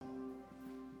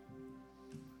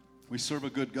We serve a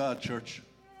good God, church.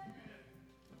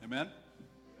 Amen?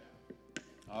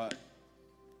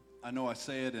 I know I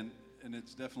say it, and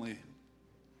it's definitely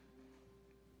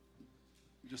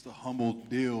just a humble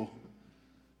deal,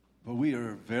 but we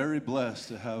are very blessed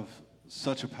to have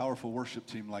such a powerful worship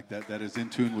team like that is in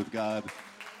tune with God,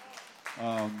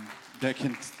 that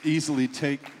can easily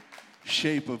take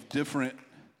shape of different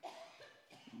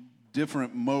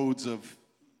modes of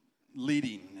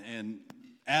leading and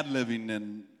ad-libbing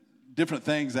and different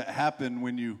things that happen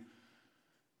when you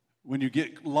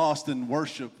get lost in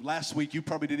worship. Last week, you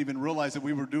probably didn't even realize that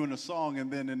we were doing a song, and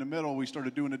then in the middle, we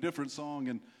started doing a different song,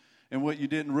 and what you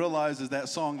didn't realize is that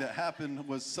song that happened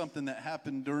was something that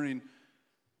happened during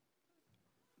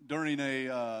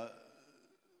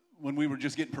when we were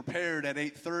just getting prepared at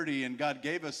 8:30, and God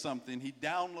gave us something. He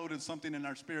downloaded something in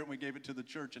our spirit, and we gave it to the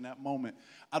church in that moment.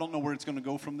 I don't know where it's going to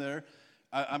go from there.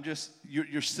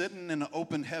 You're sitting in an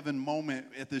open heaven moment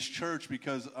at this church,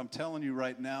 because I'm telling you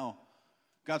right now,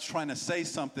 God's trying to say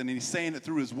something, and He's saying it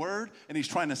through His Word, and He's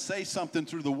trying to say something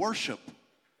through the worship.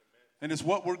 And it's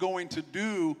what we're going to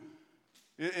do.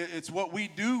 It's what we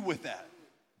do with that.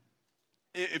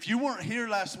 If you weren't here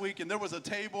last week and there was a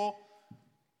table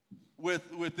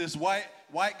with this white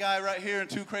guy right here and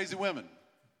two crazy women,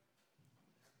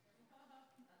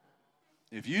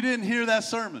 if you didn't hear that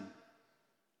sermon,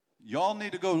 y'all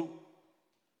need to go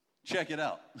check it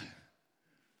out.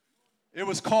 It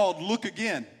was called Look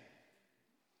Again.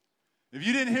 If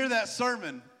you didn't hear that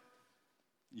sermon,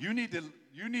 you need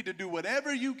to do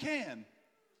whatever you can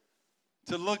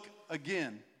to look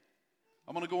again.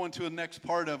 I'm going to go into the next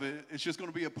part of it. It's just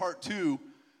going to be a part 2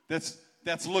 that's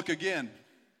Look Again.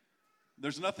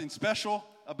 There's nothing special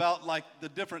about like the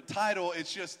different title.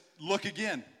 It's just Look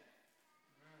Again.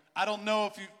 I don't know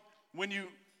if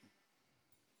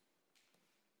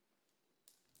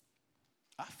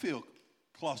I feel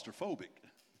claustrophobic.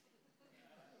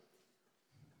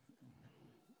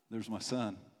 There's my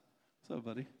son. What's up,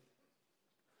 buddy?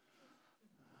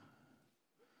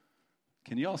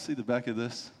 Can y'all see the back of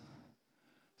this?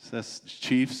 It says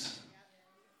Chiefs.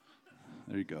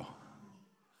 There you go.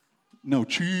 No,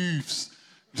 Chiefs.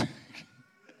 How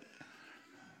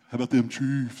about them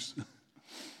Chiefs?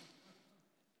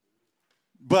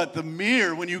 But the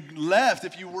mirror, when you left,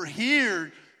 if you were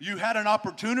here, you had an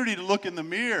opportunity to look in the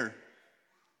mirror.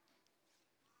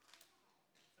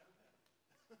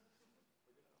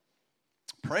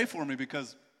 Pray for me,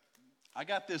 because I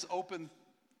got this open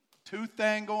tooth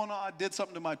thing going on. I did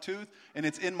something to my tooth, and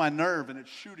it's in my nerve, and it's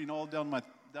shooting all down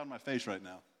my face right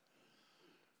now.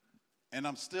 And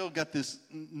I'm still got this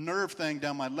nerve thing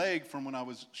down my leg from when I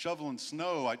was shoveling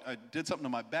snow. I did something to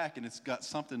my back, and it's got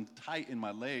something tight in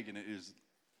my leg, and it is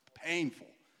painful.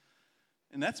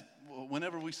 And that's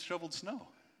whenever we shoveled snow.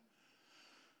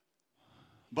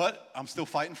 But I'm still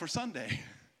fighting for Sunday.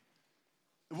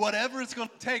 Whatever it's going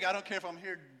to take, I don't care if I'm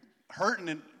here hurting,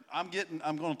 and I'm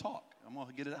going to talk. I'm going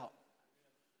to get it out.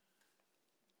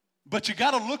 But you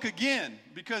got to look again,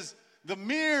 because the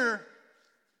mirror,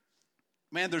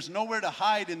 man, there's nowhere to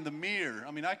hide in the mirror.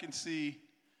 I mean, I can see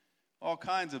all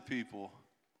kinds of people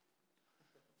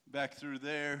back through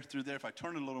there. If I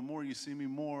turn it a little more, you see me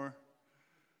more.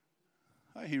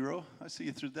 Hi, hero. I see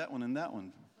you through that one and that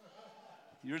one.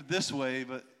 You're this way,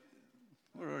 but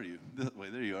where are you? This way.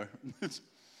 There you are.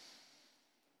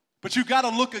 But you got to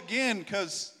look again,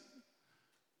 because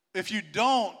if you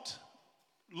don't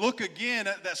look again,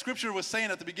 that scripture was saying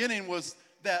at the beginning was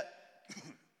that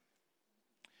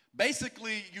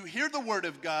basically you hear the word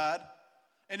of God,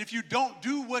 and if you don't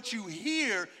do what you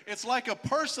hear, it's like a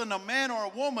person, a man or a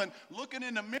woman, looking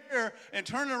in the mirror and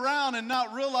turning around and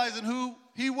not realizing who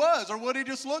he was or what he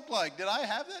just looked like. Did I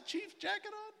have that Chiefs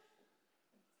jacket on?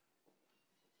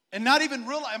 And not even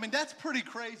realize. I mean, that's pretty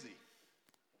crazy.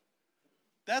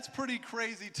 That's pretty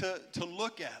crazy to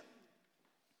look at.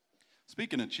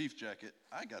 Speaking of Chief jacket,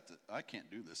 I can't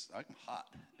do this. I'm hot.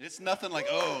 It's nothing like,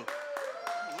 oh,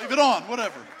 leave it on,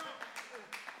 whatever.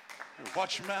 Here,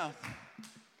 watch your mouth.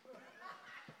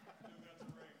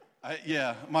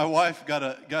 My wife got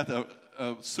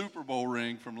a Super Bowl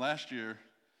ring from last year,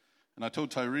 and I told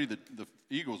Tyree that the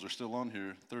Eagles are still on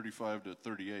here,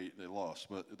 35-38. They lost,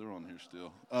 but they're on here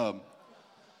still.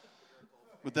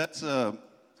 But that's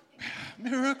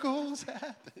miracles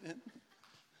happen.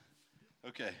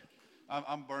 Okay,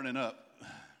 I'm burning up.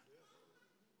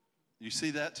 You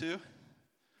see that too?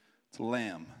 It's a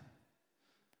lamb.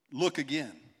 Look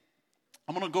again.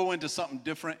 I'm going to go into something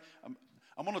different.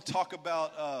 I'm going to talk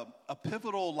about a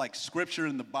pivotal scripture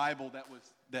in the Bible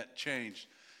that changed.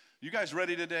 You guys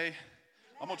ready today?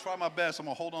 I'm going to try my best. I'm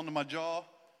going to hold on to my jaw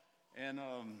and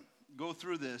go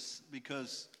through this,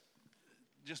 because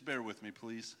just bear with me,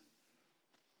 please.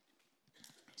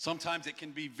 Sometimes it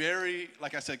can be very,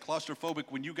 like I said, claustrophobic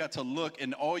when you got to look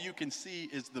and all you can see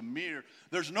is the mirror.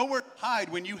 There's nowhere to hide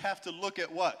when you have to look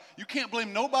at what? You can't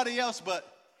blame nobody else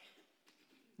but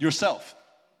yourself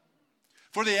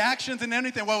for the actions and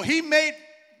anything. Well,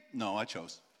 no, I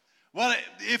chose. Well,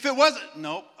 if it wasn't,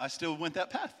 no, I still went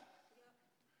that path.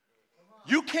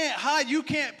 You can't hide. You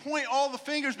can't point all the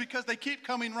fingers because they keep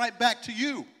coming right back to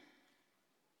you.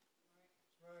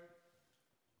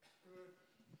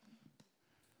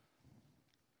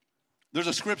 There's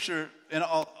a scripture, and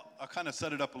I'll kind of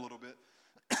set it up a little bit.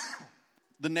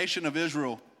 The nation of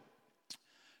Israel,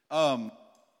 and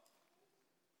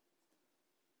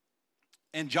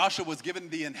Joshua was given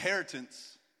the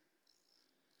inheritance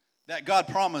that God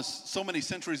promised so many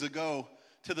centuries ago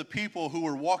to the people who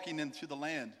were walking into the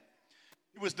land.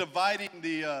 He was dividing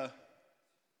the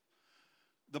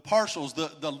parcels,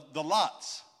 the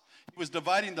lots. He was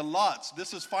dividing the lots.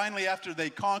 This is finally after they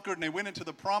conquered and they went into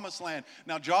the promised land.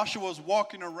 Now Joshua was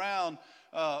walking around.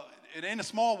 It ain't a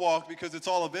small walk because it's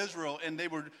all of Israel. And they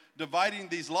were dividing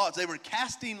these lots. They were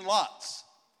casting lots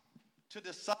to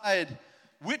decide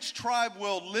which tribe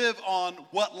will live on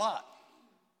what lot.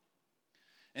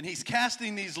 And he's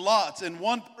casting these lots. And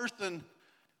one person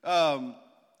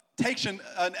takes an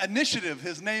initiative.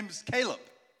 His name's Caleb.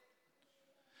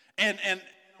 And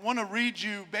I want to read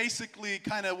you basically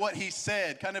kind of what he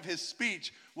said, kind of his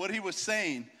speech, what he was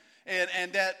saying,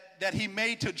 and that he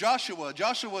made to Joshua.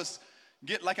 Joshua's,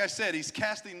 like I said, he's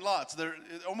casting lots. They're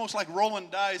almost like rolling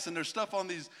dice, and there's stuff on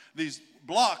these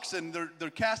blocks, and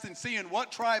they're casting, seeing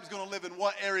what tribe's going to live in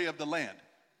what area of the land.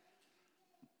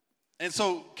 And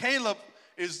so Caleb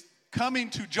is coming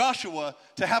to Joshua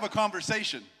to have a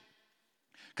conversation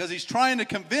because he's trying to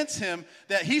convince him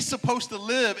that he's supposed to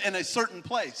live in a certain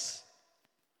place.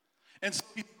 And so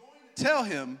he's going to tell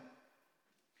him,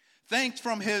 thanks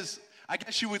from his, I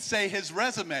guess you would say, his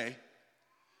resume.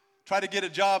 Try to get a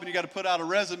job and you got to put out a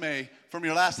resume from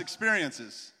your last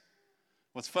experiences.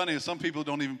 What's funny is some people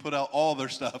don't even put out all their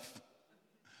stuff.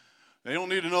 They don't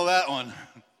need to know that one.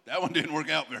 That one didn't work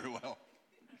out very well.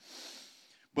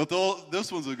 But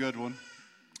this one's a good one.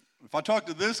 If I talk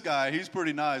to this guy, he's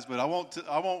pretty nice, but I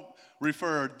won't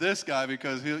refer this guy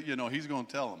because he's going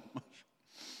to tell him.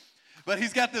 But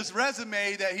he's got this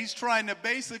resume that he's trying to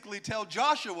basically tell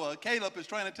Joshua. Caleb is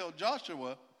trying to tell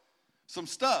Joshua some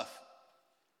stuff.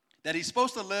 That he's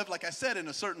supposed to live, like I said, in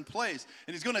a certain place.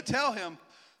 And he's going to tell him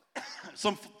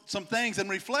some things and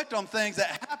reflect on things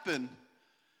that happen.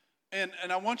 And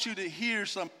I want you to hear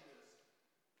some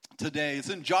today. It's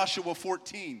in Joshua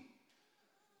 14.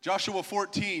 Joshua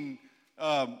 14.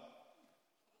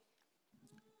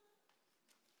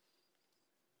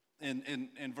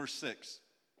 In verse 6.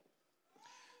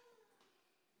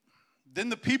 Then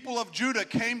the people of Judah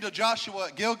came to Joshua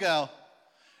at Gilgal,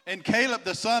 and Caleb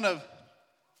the son of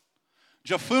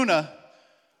Jephunneh,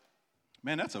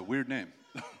 man, that's a weird name.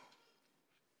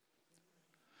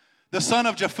 The son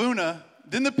of Jephunneh.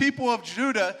 Then the people of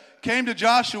Judah came to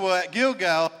Joshua at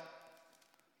Gilgal,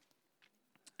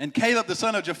 and Caleb the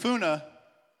son of Jephunneh.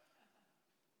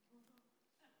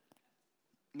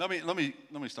 Let me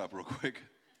stop real quick.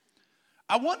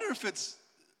 I wonder if it's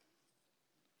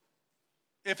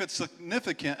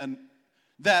significant and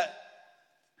that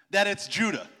it's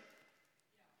Judah.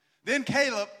 Then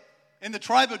Caleb in the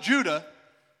tribe of Judah,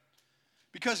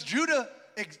 because Judah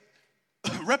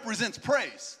represents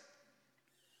praise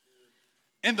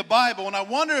in the Bible. And I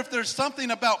wonder if there's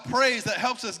something about praise that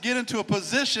helps us get into a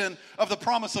position of the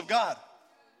promise of God.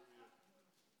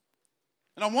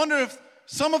 And I wonder if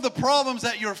some of the problems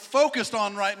that you're focused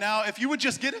on right now, if you would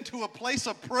just get into a place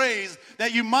of praise,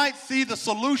 that you might see the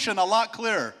solution a lot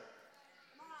clearer.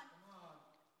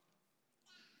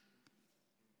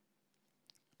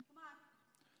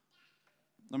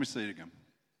 Let me say it again.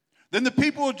 Then the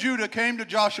people of Judah came to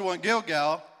Joshua in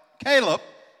Gilgal. Caleb,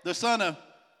 the son of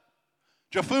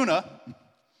Jephunneh,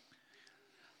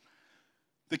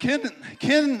 the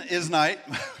Kenizzite,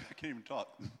 I can't even talk,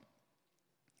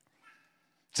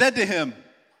 said to him,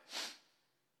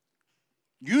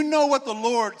 "You know what the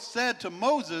Lord said to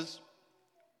Moses,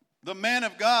 the man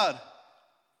of God,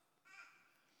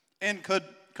 in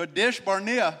Kadesh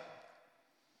Barnea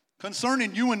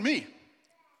concerning you and me.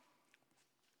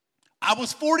 I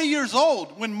was 40 years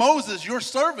old when Moses, your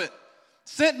servant,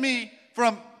 sent me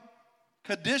from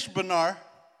Kadesh Barnea.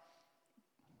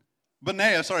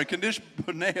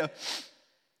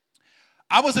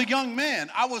 I was a young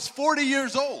man. I was 40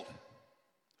 years old."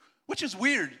 Which is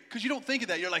weird, because you don't think of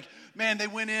that. You're like, man, they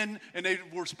went in and they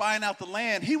were spying out the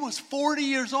land. He was 40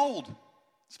 years old,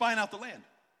 spying out the land.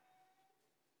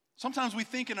 Sometimes we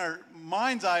think in our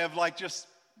mind's eye of like just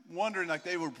wondering like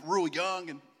they were real young.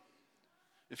 And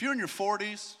if you're in your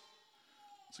 40s,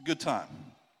 it's a good time.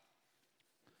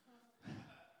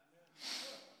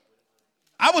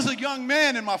 I was a young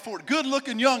man in my 40s,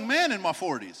 good-looking young man in my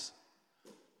 40s.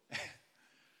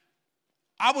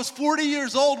 I was 40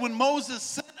 years old when Moses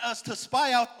sent us to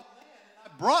spy out the land.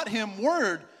 And I brought him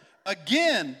word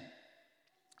again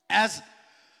as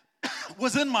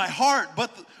was in my heart.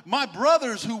 But my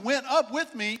brothers who went up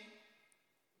with me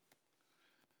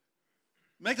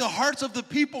make the hearts of the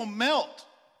people melt.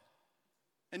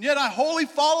 And yet I wholly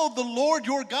followed the Lord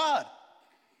your God.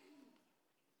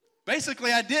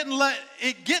 Basically, I didn't let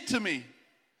it get to me.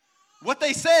 What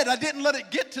they said, I didn't let it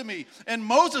get to me. And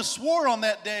Moses swore on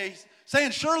that day,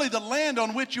 saying, surely the land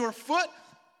on which your foot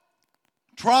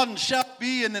trodden shall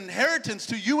be an inheritance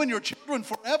to you and your children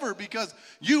forever, because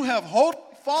you have wholly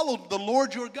followed the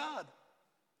Lord your God.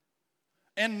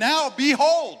 And now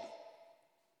behold.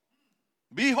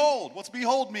 Behold. What's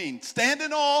behold mean? Stand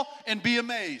in awe and be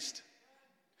amazed.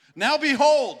 Now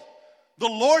behold, the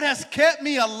Lord has kept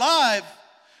me alive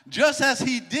just as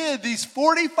he did these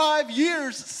 45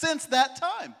 years since that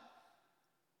time.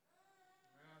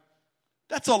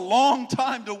 That's a long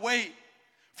time to wait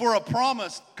for a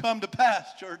promise to come to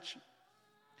pass, church.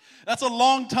 That's a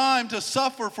long time to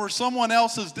suffer for someone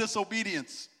else's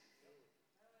disobedience.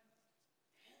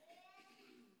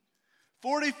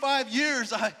 45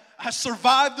 years I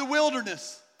survived the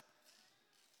wilderness.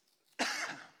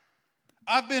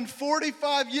 I've been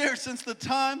 45 years since the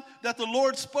time that the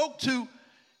Lord spoke to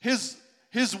his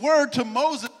word to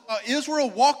Moses. Israel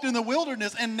walked in the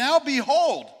wilderness, and now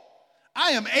behold,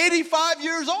 I am 85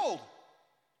 years old.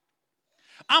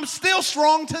 I'm still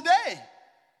strong today.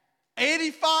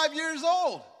 85 years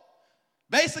old.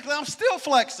 Basically, I'm still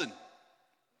flexing.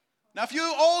 Now, if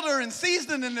you're older and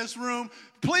seasoned in this room,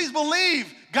 please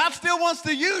believe God still wants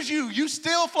to use you. You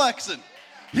still flexing.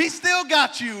 He still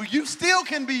got you. You still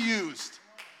can be used.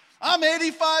 I'm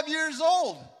 85 years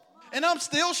old, and I'm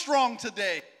still strong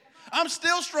today. I'm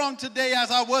still strong today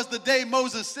as I was the day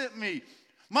Moses sent me.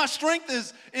 My strength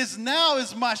is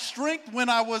my strength when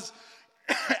I was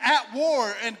at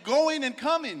war and going and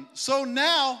coming. So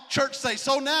now, church say,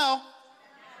 so now.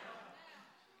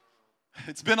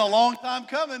 It's been a long time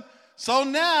coming. So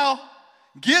now,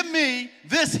 give me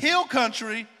this hill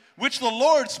country, which the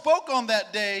Lord spoke on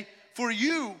that day, for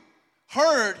you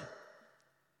heard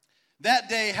that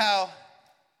day how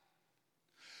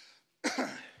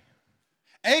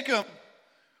Achan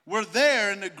were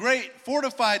there in the great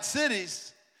fortified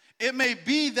cities. It may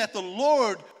be that the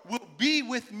Lord will be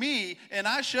with me, and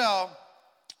I shall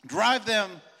drive them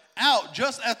out,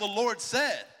 just as the Lord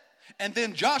said. And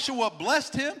then Joshua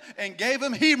blessed him and gave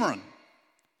him Hebron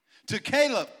to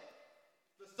Caleb,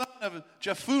 the son of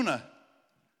Jephunneh,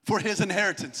 for his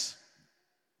inheritance.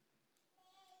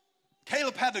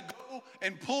 Caleb had to go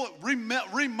and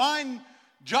remind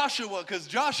Joshua, because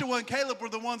Joshua and Caleb were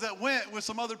the ones that went with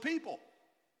some other people,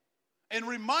 and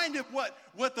remind him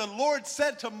what the Lord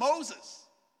said to Moses.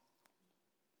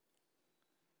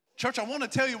 Church, I want to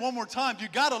tell you one more time, you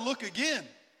got to look again.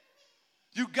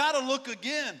 You got to look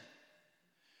again.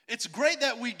 It's great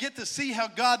that we get to see how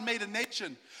God made a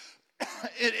nation.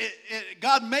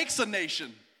 God makes a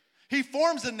nation. He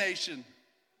forms a nation.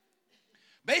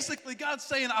 Basically, God's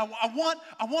saying, I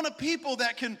want a people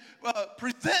that can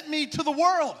present me to the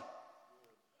world.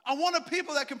 I want a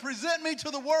people that can present me to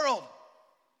the world.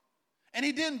 And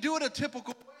he didn't do it a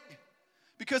typical way.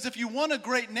 Because if you want a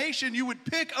great nation, you would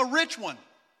pick a rich one,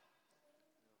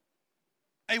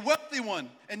 a wealthy one.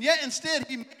 And yet instead,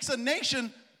 he makes a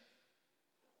nation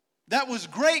that was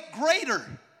greater.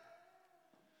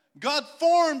 God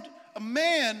formed a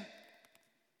man,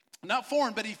 not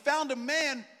formed, but he found a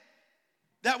man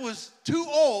that was too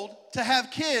old to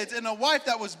have kids and a wife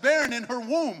that was barren in her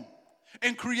womb,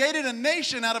 and created a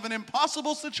nation out of an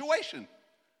impossible situation.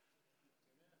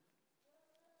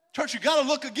 Church, you got to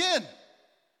look again.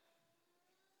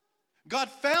 God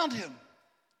found him.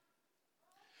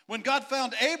 When God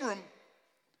found Abram,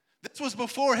 this was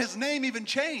before his name even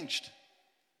changed.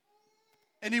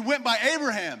 And he went by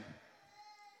Abraham.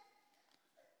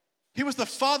 He was the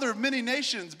father of many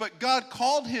nations, but God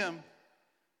called him.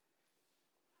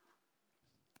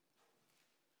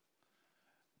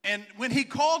 And when he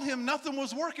called him, nothing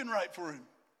was working right for him.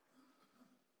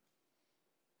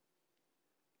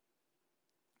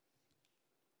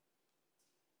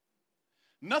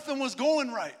 Nothing was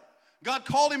going right. God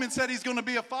called him and said he's going to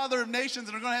be a father of nations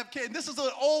and they're going to have kids. And this is an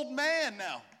old man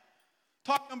now,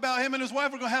 talking about him and his wife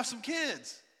are going to have some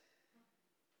kids.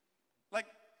 Like,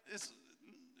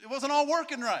 it wasn't all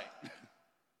working right.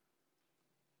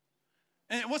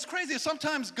 And what's crazy is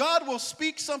sometimes God will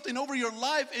speak something over your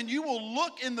life and you will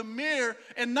look in the mirror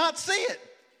and not see it.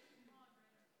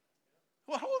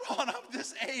 Well, hold on, I'm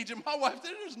this age and my wife,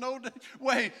 there's no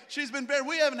way. She's been married.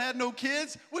 We haven't had no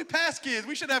kids. We passed kids.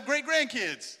 We should have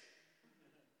great-grandkids.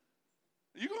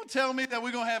 You're going to tell me that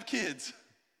we're going to have kids?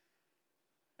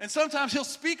 And sometimes he'll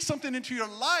speak something into your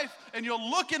life and you'll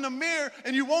look in the mirror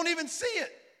and you won't even see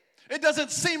it. It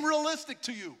doesn't seem realistic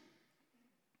to you.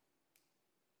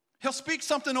 He'll speak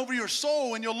something over your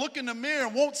soul and you'll look in the mirror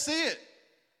and won't see it.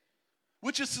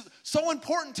 Which is so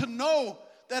important to know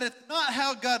that it's not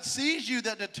how God sees you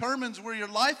that determines where your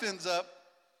life ends up.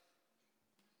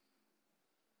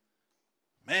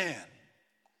 Man,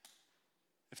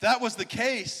 if that was the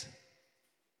case,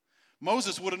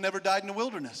 Moses would have never died in the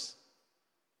wilderness.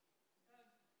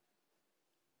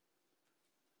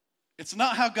 It's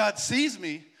not how God sees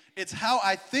me, it's how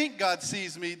I think God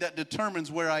sees me that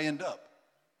determines where I end up.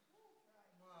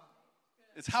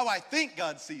 It's how I think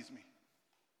God sees me.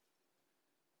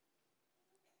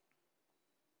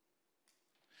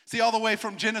 See, all the way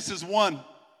from Genesis 1,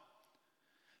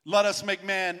 let us make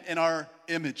man in our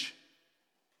image.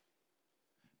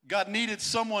 God needed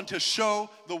someone to show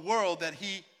the world that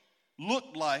he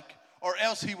looked like, or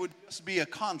else he would just be a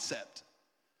concept.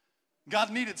 God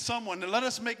needed someone to let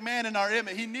us make man in our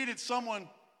image. He needed someone,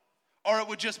 or it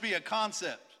would just be a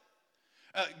concept.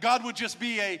 God would just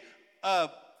be an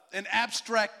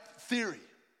abstract theory.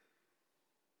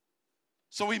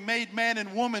 So he made man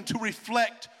and woman to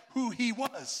reflect who he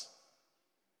was.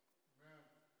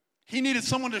 He needed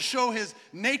someone to show his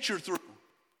nature through.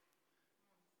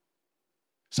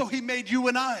 So he made you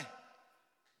and I.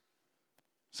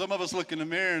 Some of us look in the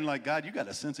mirror and like, God, you got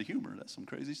a sense of humor. That's some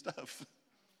crazy stuff.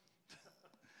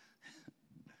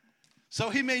 So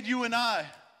he made you and I.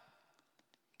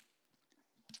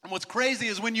 And what's crazy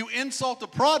is when you insult the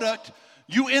product,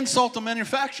 you insult the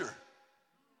manufacturer.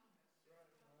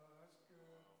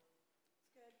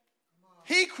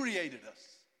 He created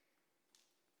us.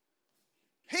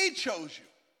 He chose you.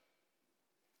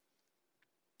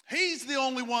 He's the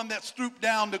only one that stooped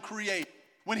down to create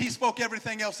when he spoke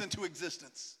everything else into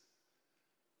existence.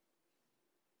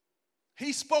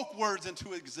 He spoke words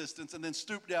into existence and then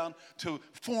stooped down to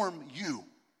form you.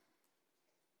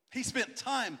 He spent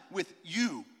time with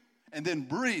you and then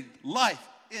breathed life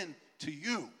into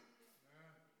you.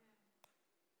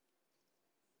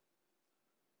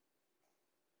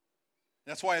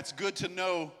 That's why it's good to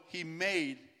know he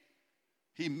made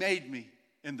me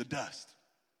in the dust.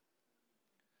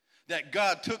 That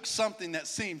God took something that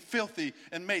seemed filthy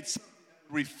and made something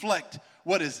reflect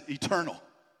what is eternal.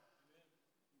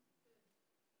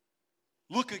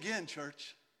 Look again,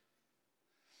 church.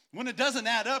 When it doesn't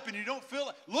add up and you don't feel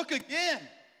it, look again.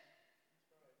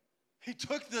 He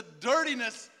took the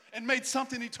dirtiness and made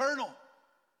something eternal.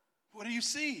 What do you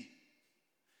see?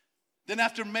 Then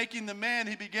after making the man,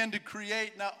 he began to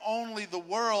create not only the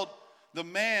world, the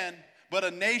man, but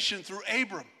a nation through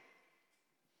Abram.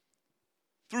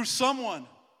 Through someone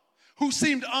who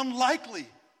seemed unlikely.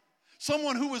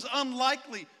 Someone who was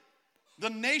unlikely.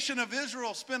 The nation of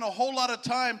Israel spent a whole lot of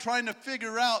time trying to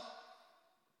figure out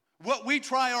what we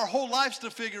try our whole lives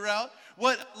to figure out,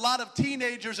 what a lot of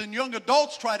teenagers and young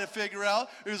adults try to figure out,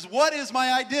 is what is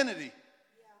my identity?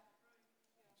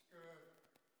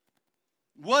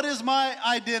 What is my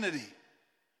identity?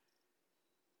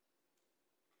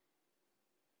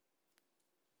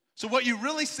 So what you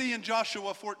really see in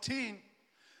Joshua 14,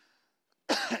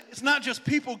 it's not just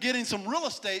people getting some real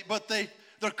estate, but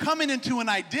they're coming into an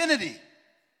identity.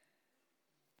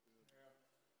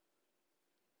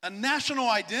 A national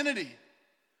identity.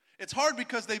 It's hard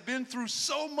because they've been through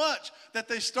so much that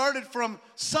they started from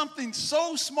something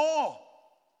so small.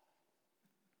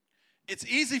 It's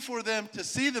easy for them to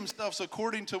see themselves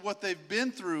according to what they've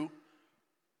been through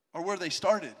or where they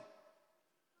started.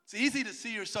 It's easy to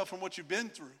see yourself from what you've been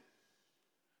through.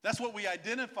 That's what we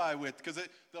identify with, because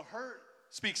the hurt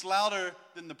speaks louder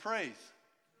than the praise.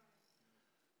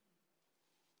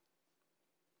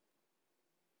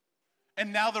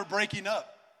 And now they're breaking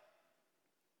up.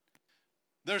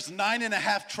 There's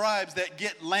 9.5 tribes that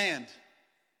get land.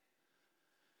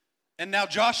 And now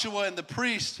Joshua and the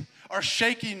priest are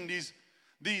shaking these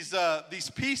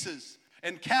pieces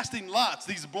and casting lots,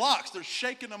 these blocks. They're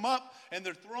shaking them up and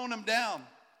they're throwing them down.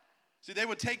 See, they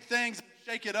would take things and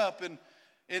shake it up and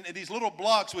these little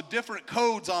blocks with different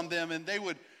codes on them, and they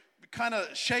would kind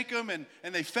of shake them, and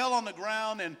they fell on the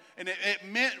ground, and it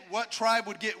meant what tribe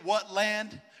would get what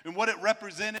land and what it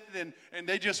represented, and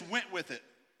they just went with it.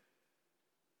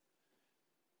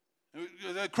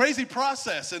 A crazy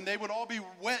process, and they would all be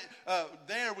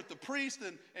there with the priest,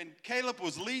 and Caleb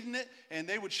was leading it, and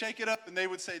they would shake it up, and they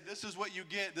would say, this is what you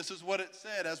get, this is what it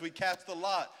said as we cast the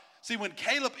lot. See, when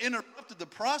Caleb interrupted the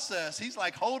process, he's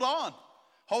like, hold on.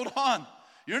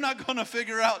 You're not going to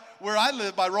figure out where I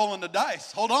live by rolling the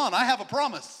dice. Hold on, I have a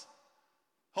promise.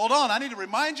 Hold on, I need to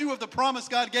remind you of the promise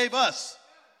God gave us.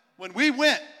 When we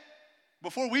went,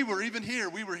 before we were even here,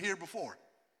 we were here before.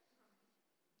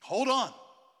 Hold on.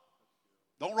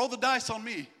 Don't roll the dice on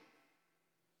me.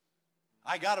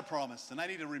 I got a promise, and I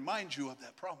need to remind you of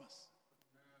that promise.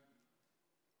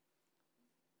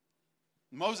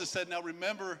 Moses said, now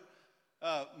remember,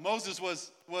 Moses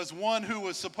was one who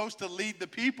was supposed to lead the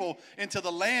people into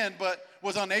the land, but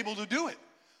was unable to do it.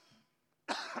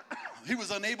 He was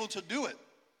unable to do it.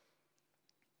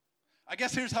 I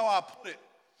guess here's how I put it.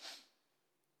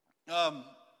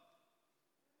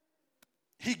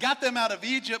 He got them out of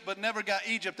Egypt, but never got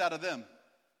Egypt out of them.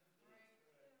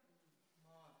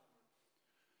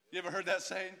 You ever heard that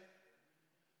saying?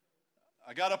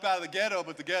 I got up out of the ghetto,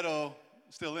 but the ghetto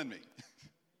is still in me.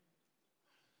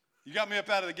 You got me up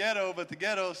out of the ghetto, but the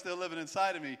ghetto is still living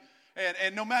inside of me.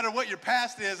 And no matter what your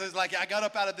past is, it's like I got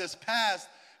up out of this past,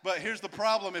 but here's the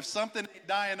problem. If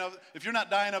you're not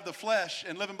dying of the flesh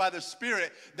and living by the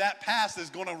Spirit, that past is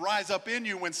going to rise up in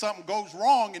you. When something goes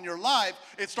wrong in your life,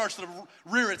 it starts to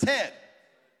rear its head.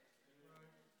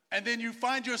 And then you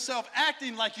find yourself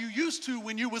acting like you used to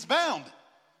when you was bound.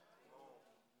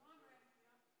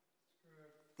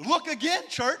 Look again,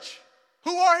 church.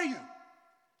 Who are you?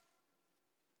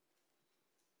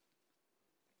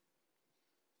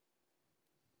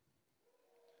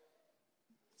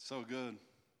 So good.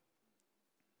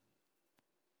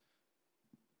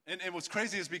 And what's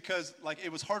crazy is because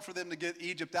it was hard for them to get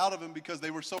Egypt out of them because they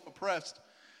were so oppressed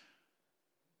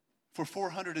for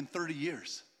 430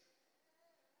 years.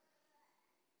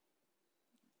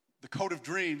 The coat of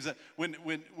dreams, when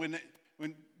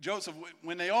Joseph,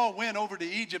 when they all went over to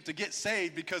Egypt to get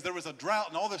saved because there was a drought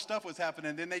and all this stuff was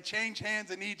happening, then they changed hands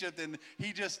in Egypt and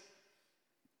he just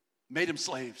made them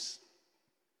slaves.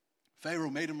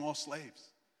 Pharaoh made them all slaves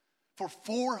for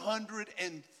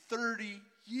 430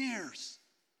 years.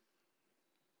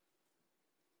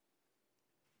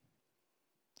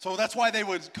 So that's why they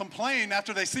would complain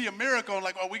after they see a miracle and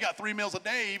we got 3 meals a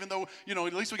day, even though,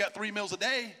 at least we got 3 meals a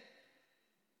day.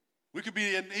 We could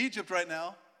be in Egypt right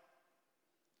now.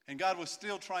 And God was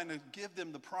still trying to give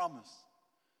them the promise.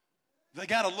 They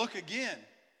got to look again.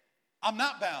 I'm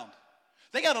not bound.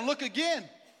 They got to look again.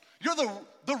 You're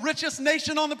the richest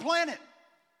nation on the planet.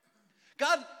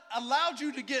 God allowed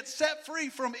you to get set free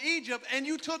from Egypt, and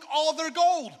you took all their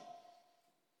gold.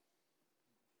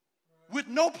 With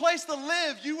no place to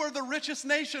live, you were the richest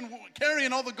nation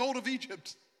carrying all the gold of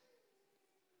Egypt.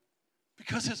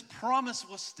 Because his promise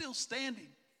was still standing.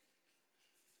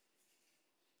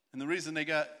 And the reason they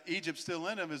got Egypt still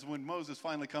in them is when Moses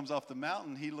finally comes off the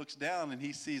mountain, he looks down and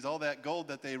he sees all that gold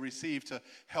that they received to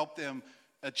help them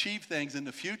achieve things in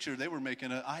the future. They were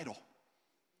making an idol.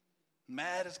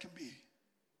 Mad as can be.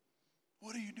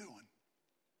 What are you doing?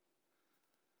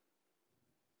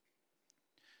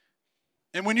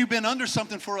 And when you've been under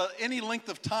something for any length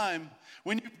of time,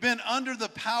 when you've been under the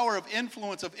power of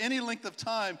influence of any length of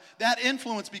time, that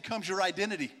influence becomes your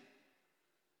identity.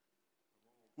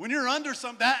 When you're under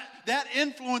that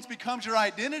influence becomes your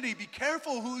identity. Be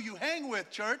careful who you hang with,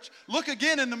 church. Look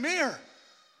again in the mirror.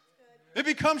 It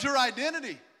becomes your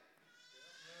identity.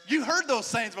 You heard those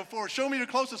sayings before. Show me your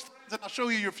closest friends and I'll show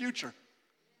you your future.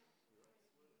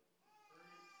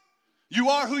 You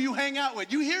are who you hang out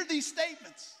with. You hear these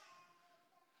statements.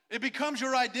 It becomes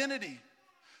your identity.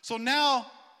 So now,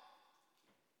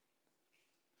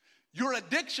 your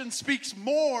addiction speaks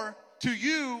more to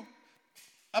you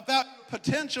about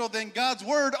potential than God's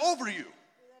word over you. That's good.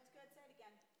 Say it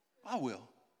again. I will.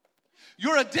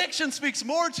 Your addiction speaks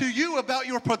more to you about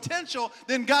your potential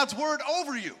than God's word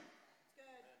over you.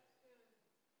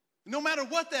 No matter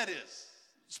what that is.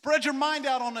 Spread your mind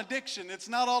out on addiction. It's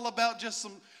not all about just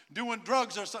some doing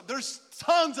drugs or something. There's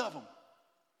tons of them.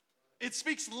 It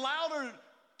speaks louder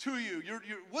to you.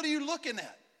 What are you looking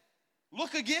at?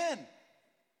 Look again.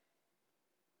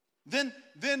 Then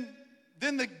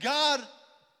the God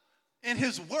and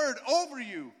his word over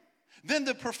you. Then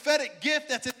the prophetic gift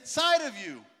that's inside of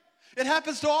you. It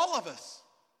happens to all of us.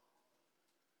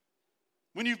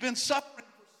 When you've been suffering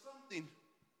for something,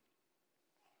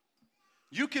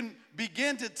 you can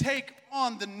begin to take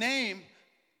on the name,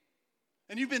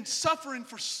 and you've been suffering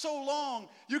for so long,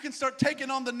 you can start taking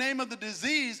on the name of the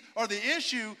disease or the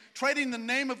issue, trading the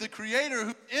name of the Creator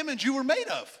whose image you were made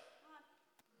of.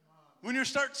 When you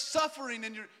start suffering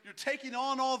and you're taking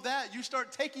on all that, you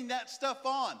start taking that stuff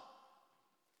on.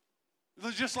 It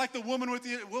was just like the woman with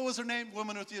the, what was her name?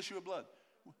 Woman with the issue of blood.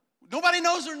 Nobody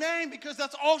knows her name because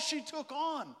that's all she took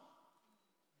on.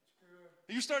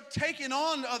 You start taking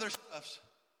on other stuff.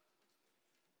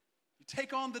 You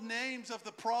take on the names of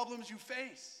the problems you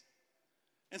face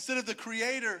instead of the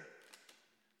Creator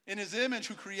in His image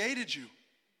who created you.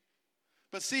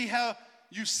 But see, how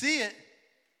you see it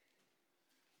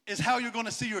is how you're going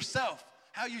to see yourself.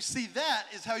 How you see that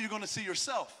is how you're going to see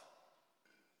yourself.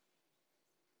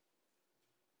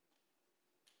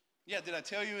 Yeah, did I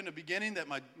tell you in the beginning that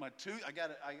my tooth, I got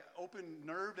an open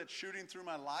nerve that's shooting through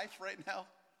my life right now?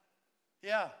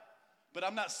 Yeah, but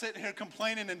I'm not sitting here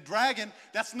complaining and bragging.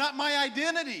 That's not my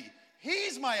identity.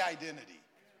 He's my identity.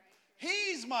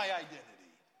 He's my identity.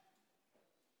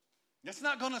 It's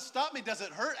not going to stop me. Does it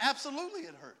hurt? Absolutely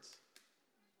it hurts.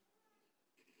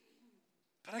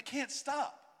 But I can't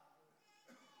stop.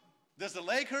 Does the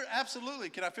leg hurt? Absolutely.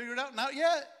 Can I figure it out? Not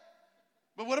yet.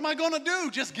 But what am I going to do?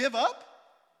 Just give up?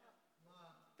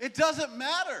 It doesn't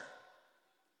matter.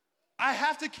 I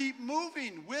have to keep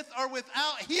moving. With or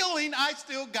without healing, I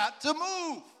still got to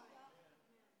move.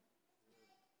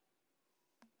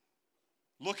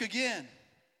 Look again.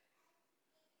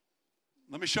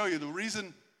 Let me show you the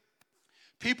reason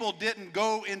people didn't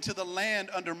go into the land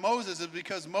under Moses is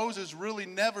because Moses really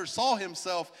never saw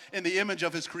himself in the image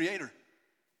of his Creator.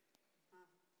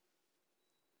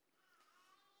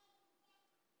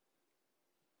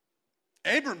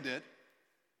 Abram did.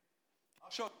 I'll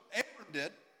show you. Abram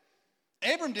did.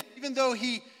 Abram did, even though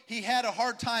he had a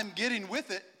hard time getting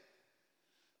with it.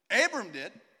 Abram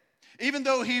did. Even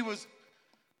though he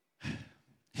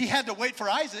had to wait for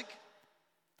Isaac.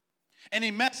 And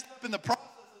he messed up in the process.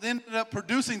 Ended up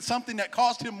producing something that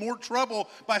caused him more trouble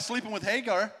by sleeping with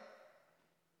Hagar.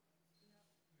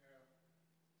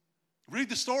 Read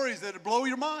the stories that would blow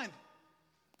your mind.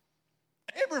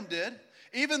 Abram did.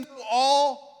 Even though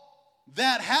all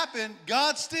that happened,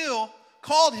 God still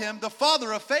called him the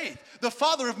father of faith, the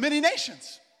father of many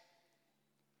nations.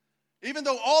 Even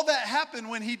though all that happened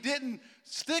when he didn't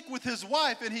stick with his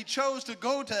wife and he chose to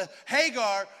go to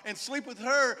Hagar and sleep with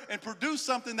her and produce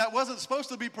something that wasn't supposed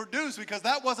to be produced because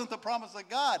that wasn't the promise of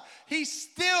God, he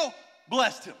still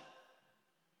blessed him.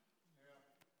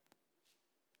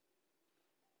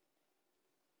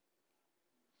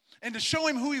 And to show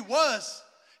him who he was,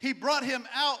 he brought him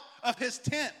out of his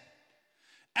tent,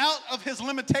 out of his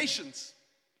limitations,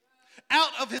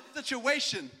 out of his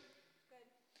situation.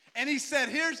 And he said,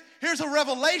 here's a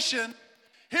revelation.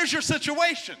 Here's your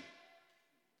situation.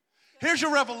 Here's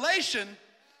your revelation.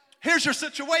 Here's your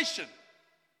situation.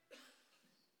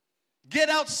 Get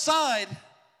outside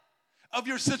of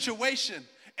your situation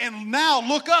and now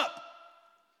look up.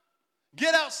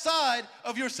 Get outside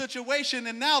of your situation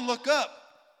and now look up.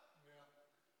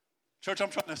 Church, I'm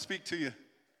trying to speak to you.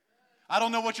 I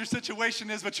don't know what your situation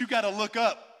is, but you got to look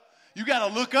up. You got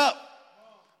to look up.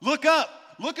 Look up.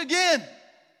 Look again.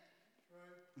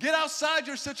 Get outside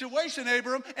your situation,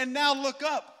 Abram, and now look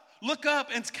up. Look up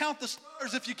and count the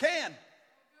stars if you can.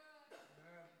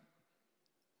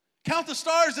 Count the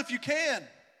stars if you can.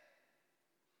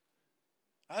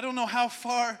 I don't know how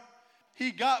far he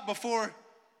got before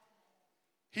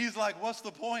he's like, what's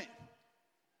the point?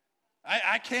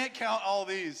 I can't count all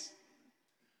these.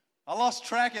 I lost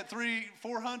track at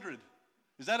 400.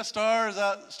 Is that a star or is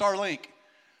that Starlink?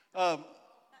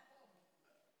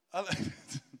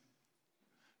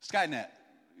 Skynet,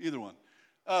 either one.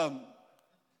 I'm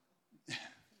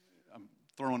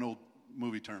throwing old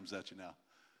movie terms at you now.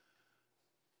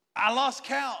 I lost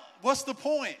count. What's the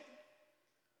point?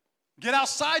 Get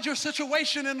outside your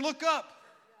situation and look up.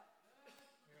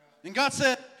 And God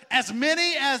said, as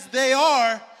many as they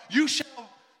are,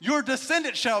 your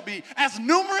descendants shall be. As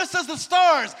numerous as the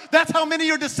stars, that's how many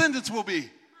your descendants will be.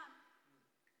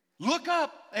 Look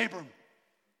up, Abram.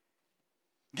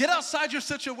 Get outside your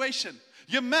situation.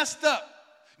 You messed up.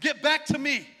 Get back to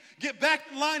me. Get back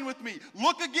in line with me.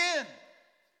 Look again.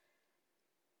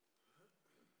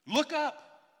 Look up.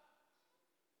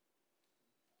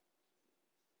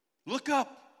 Look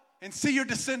up and see your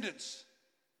descendants.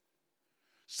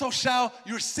 So shall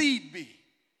your seed be.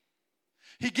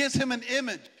 He gives him an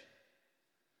image.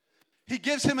 He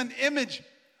gives him an image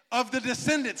of the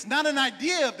descendants. Not an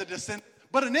idea of the descendants,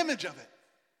 but an image of it.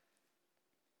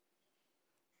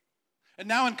 And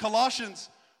now in Colossians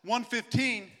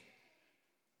 1:15,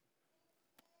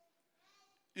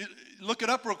 look it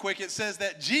up real quick. It says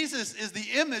that Jesus is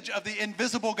the image of the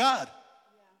invisible God.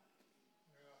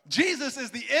 Jesus is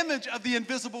the image of the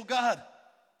invisible God.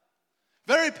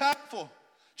 Very powerful.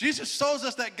 Jesus shows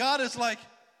us that God is like,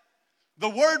 the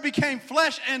Word became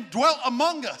flesh and dwelt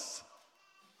among us.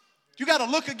 You got to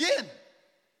look again.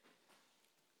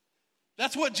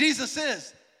 That's what Jesus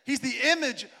is. He's the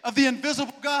image of the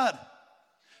invisible God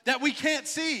that we can't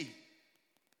see.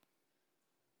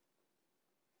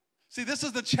 See, this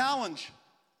is the challenge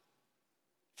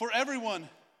for everyone,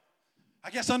 I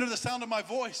guess under the sound of my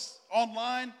voice,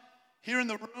 online, here in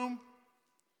the room.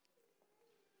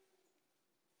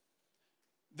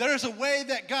 There is a way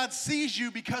that God sees you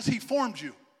because He formed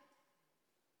you.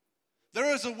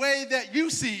 There is a way that you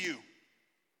see you.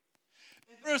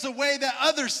 There is a way that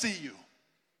others see you.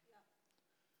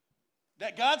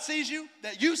 That God sees you,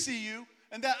 that you see you,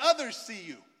 and that others see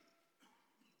you.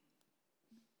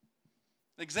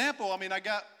 Example,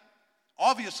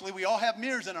 obviously we all have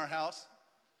mirrors in our house.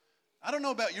 I don't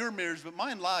know about your mirrors, but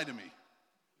mine lie to me.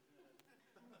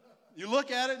 You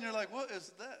look at it and you're like, what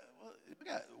is that? I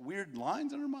got weird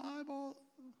lines under my eyeball.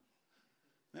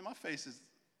 Man, my face is,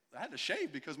 I had to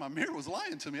shave because my mirror was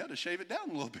lying to me. I had to shave it down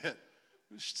a little bit.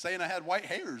 It was saying I had white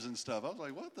hairs and stuff. I was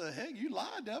like, what the heck? You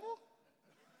lie, devil.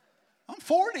 I'm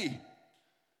 40.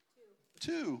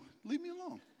 Two. Leave me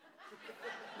alone.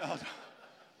 No.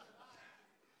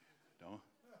 Don't.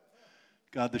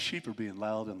 God, the sheep are being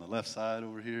loud on the left side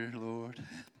over here, Lord.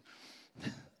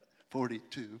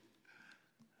 42.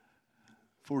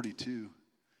 42.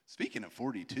 Speaking of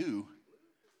 42,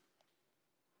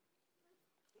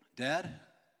 Dad,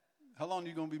 how long are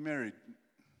you going to be married?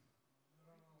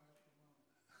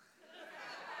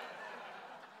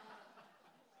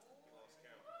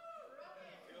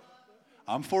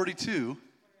 I'm 42.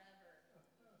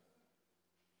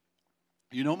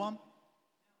 You know, Mom?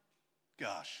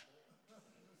 Gosh.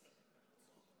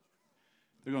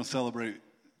 They're going to celebrate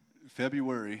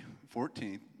February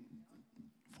 14th,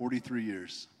 43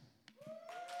 years.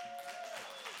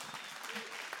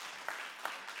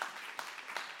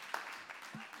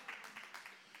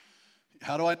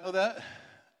 How do I know that?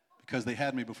 Because they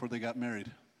had me before they got married.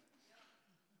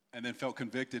 And then felt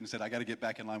convicted and said, I got to get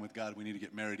back in line with God. We need to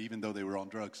get married, even though they were on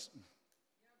drugs.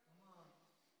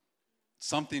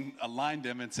 Something aligned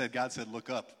them and said, God said, look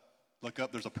up. Look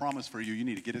up. There's a promise for you. You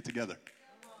need to get it together.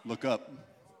 Look up.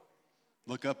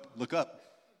 Look up. Look up.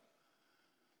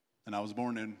 And I was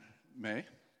born in May.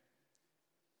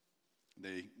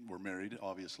 They were married,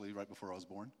 obviously, right before I was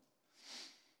born.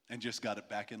 And just got it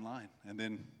back in line. And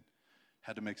then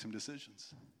had to make some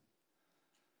decisions.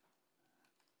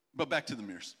 But back to the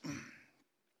mirrors.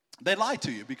 They lie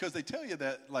to you because they tell you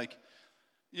that, like,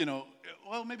 you know,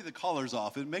 well, maybe the collar's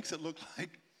off. It makes it look like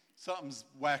something's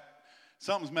whacked,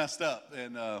 something's messed up.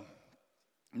 And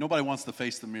nobody wants to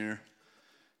face the mirror,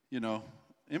 you know.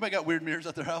 Anybody got weird mirrors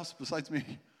at their house besides me?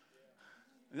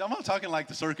 I'm not talking like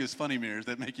the circus funny mirrors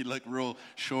that make you look real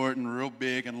short and real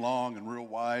big and long and real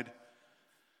wide.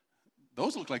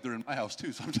 Those look like they're in my house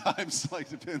too sometimes. Like,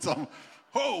 depends on,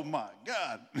 oh my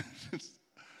God.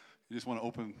 You just want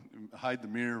to hide the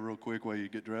mirror real quick while you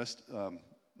get dressed.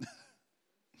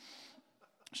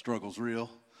 Struggle's real.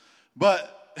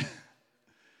 But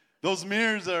those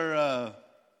mirrors are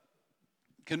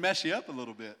can mess you up a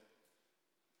little bit.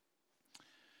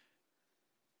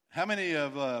 How many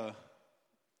have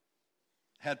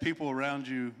had people around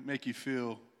you make you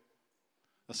feel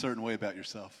a certain way about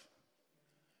yourself?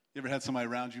 You ever had somebody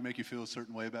around you make you feel a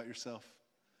certain way about yourself?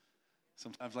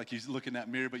 Sometimes like you look in that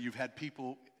mirror, but you've had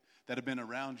people that have been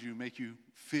around you make you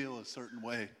feel a certain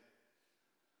way.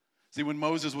 See, when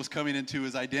Moses was coming into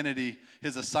his identity,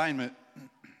 his assignment,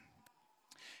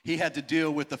 he had to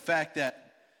deal with the fact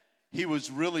that he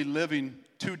was really living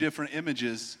two different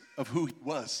images of who he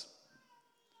was.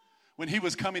 When he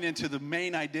was coming into the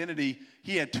main identity,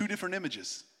 he had two different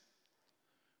images.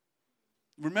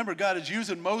 Remember, God is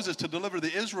using Moses to deliver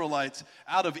the Israelites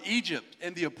out of Egypt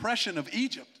and the oppression of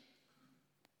Egypt.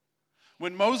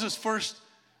 When Moses first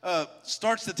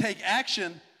starts to take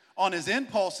action on his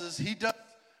impulses, he does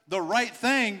the right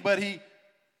thing, but he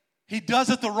does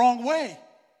it the wrong way.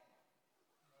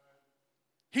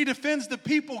 He defends the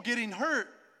people getting hurt,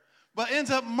 but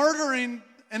ends up murdering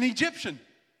an Egyptian.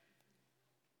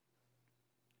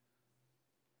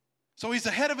 So he's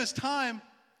ahead of his time,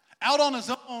 out on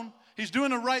his own. He's doing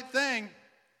the right thing,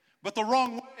 but the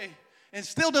wrong way, and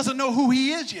still doesn't know who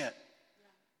he is yet.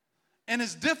 And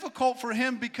it's difficult for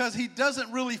him because he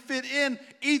doesn't really fit in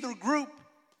either group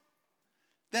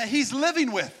that he's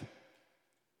living with.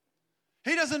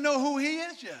 He doesn't know who he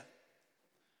is yet.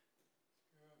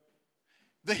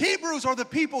 The Hebrews are the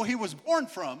people he was born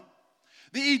from.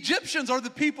 The Egyptians are the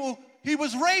people he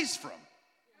was raised from.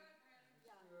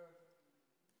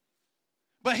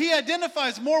 But he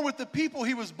identifies more with the people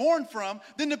he was born from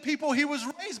than the people he was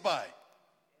raised by.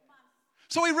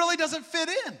 So he really doesn't fit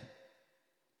in.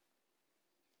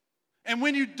 And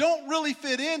when you don't really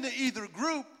fit into either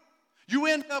group, you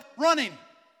end up running.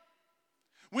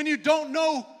 When you don't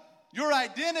know your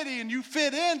identity and you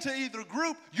fit into either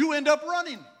group, you end up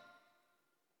running.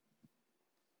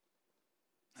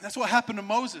 And that's what happened to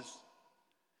Moses.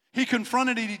 He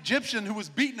confronted an Egyptian who was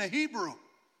beating a Hebrew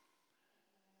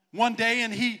one day,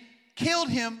 and he killed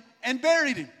him and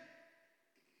buried him.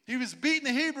 He was beating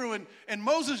a Hebrew, and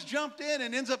Moses jumped in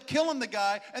and ends up killing the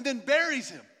guy and then buries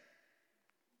him.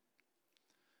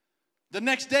 The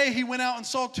next day, he went out and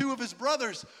saw two of his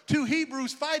brothers, two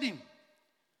Hebrews, fighting.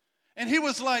 And he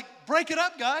was like, break it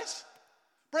up, guys.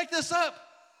 Break this up.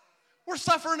 We're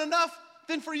suffering enough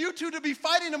than for you two to be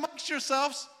fighting amongst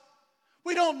yourselves.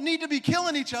 We don't need to be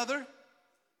killing each other.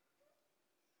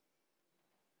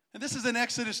 And this is in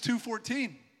Exodus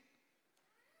 2:14.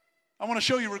 I want to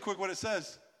show you real quick what it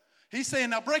says. He's saying,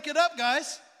 now break it up,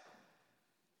 guys.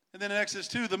 And then in Exodus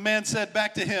 2, the man said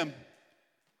back to him,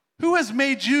 who has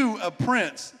made you a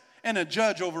prince and a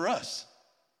judge over us?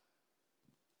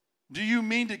 Do you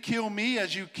mean to kill me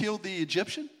as you killed the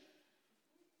Egyptian?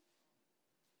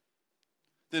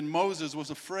 Then Moses was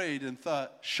afraid and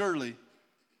thought, surely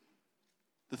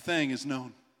the thing is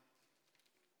known.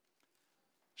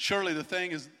 Surely the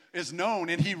thing is known.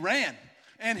 And he ran,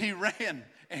 and he ran,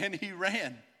 and he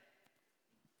ran.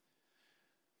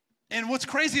 And what's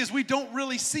crazy is we don't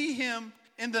really see him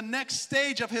in the next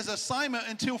stage of his assignment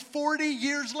until 40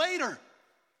 years later.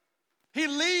 He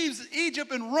leaves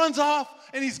Egypt and runs off,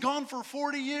 and he's gone for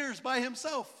 40 years by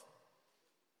himself.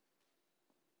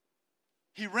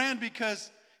 He ran because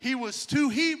he was too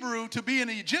Hebrew to be an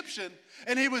Egyptian,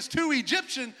 and he was too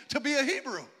Egyptian to be a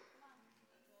Hebrew.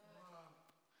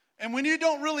 And when you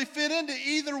don't really fit into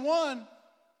either one,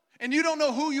 and you don't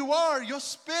know who you are, you'll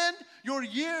spend your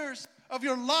years of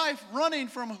your life running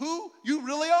from who you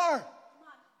really are.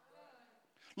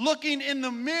 Looking in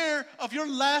the mirror of your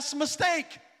last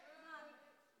mistake.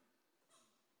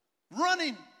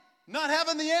 Running, not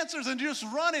having the answers and just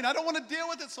running. I don't want to deal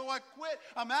with it, so I quit.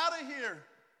 I'm out of here.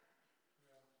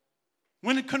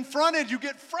 When confronted, you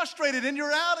get frustrated and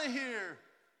you're out of here.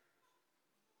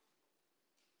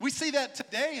 We see that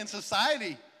today in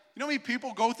society. You know how many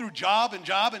people go through job and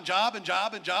job and job and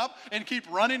job and job and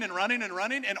keep running and running and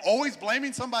running and always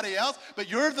blaming somebody else, but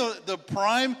you're the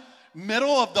prime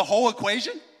middle of the whole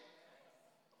equation?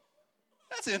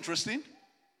 That's interesting.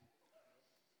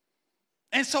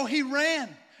 And so he ran,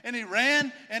 and he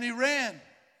ran, and he ran.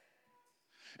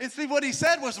 And see, what he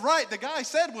said was right. The guy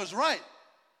said was right.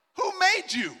 Who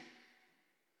made you?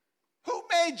 Who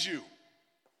made you?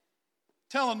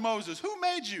 Telling Moses, who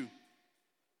made you?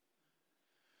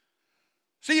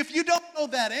 See, if you don't know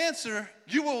that answer,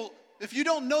 you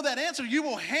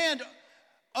will hand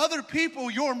other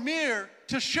people your mirror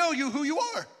to show you who you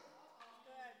are.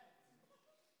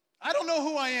 I don't know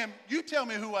who I am. You tell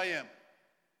me who I am.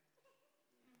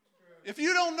 If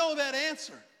you don't know that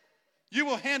answer, you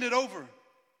will hand it over.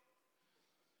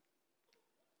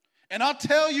 And I'll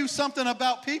tell you something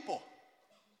about people.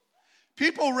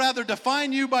 People rather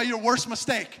define you by your worst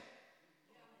mistake.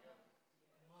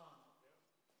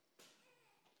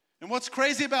 And what's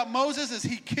crazy about Moses is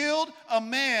he killed a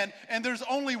man, and there's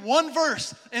only one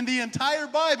verse in the entire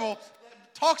Bible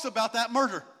that talks about that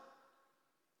murder.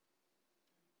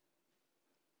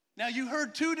 Now, you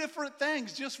heard two different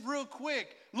things just real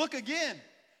quick. Look again.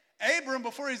 Abram,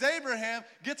 before he's Abraham,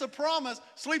 gets a promise,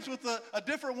 sleeps with a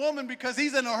different woman because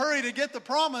he's in a hurry to get the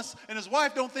promise, and his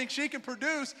wife don't think she can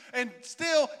produce, and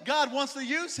still God wants to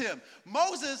use him.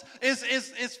 Moses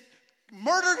is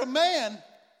murdered a man,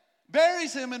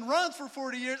 buries him, and runs for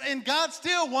 40 years, and God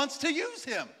still wants to use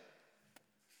him.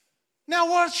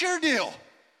 Now, what's your deal?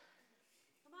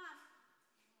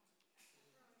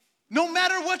 No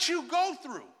matter what you go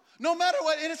through, no matter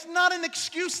what, and it's not an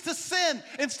excuse to sin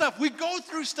and stuff. We go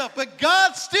through stuff, but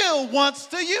God still wants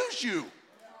to use you.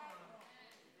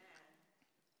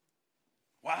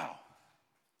 Wow.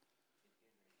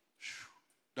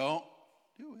 Don't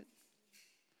do it.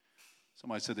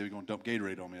 Somebody said they were going to dump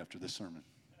Gatorade on me after this sermon.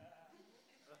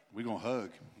 We're going to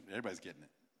hug. Everybody's getting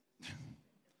it.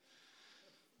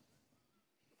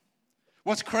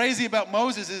 What's crazy about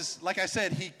Moses is, like I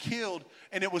said, he killed,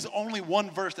 and it was only one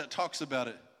verse that talks about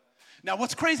it. Now,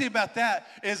 what's crazy about that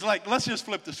is, like, let's just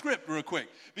flip the script real quick.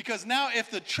 Because now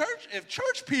if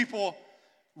church people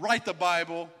write the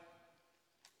Bible,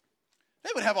 they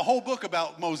would have a whole book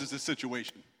about Moses'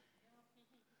 situation.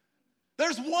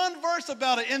 There's one verse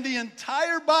about it in the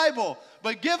entire Bible,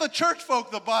 but give a church folk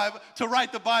the Bible to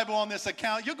write the Bible on this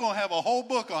account, you're going to have a whole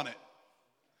book on it.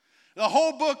 The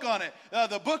whole book on it.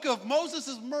 The book of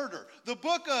Moses' murder, the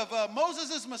book of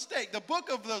Moses' mistake, the book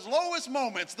of those lowest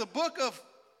moments, the book of...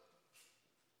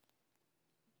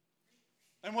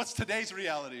 And what's today's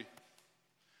reality?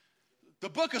 The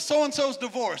book of so-and-so's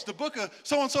divorce, the book of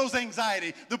so-and-so's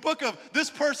anxiety, the book of this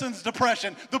person's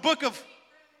depression, the book of...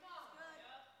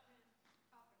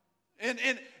 And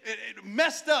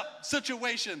messed up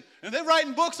situation. And they're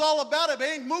writing books all about it.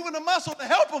 They ain't moving a muscle to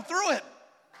help them through it.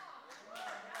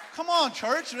 Come on,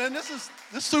 church, man. This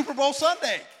Super Bowl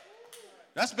Sunday.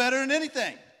 That's better than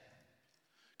anything.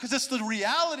 Because it's the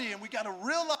reality, and we got to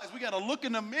realize, we got to look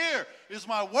in the mirror. Is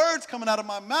my words coming out of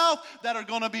my mouth that are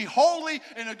going to be holy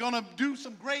and are going to do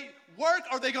some great work,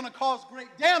 or are they going to cause great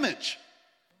damage?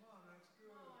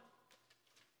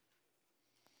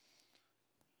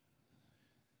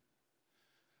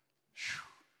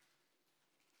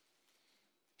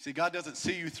 See, God doesn't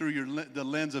see you through the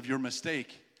lens of your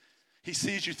mistake. He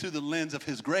sees you through the lens of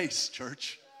His grace,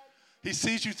 church. He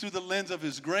sees you through the lens of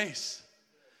His grace.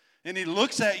 And He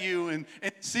looks at you and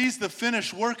sees the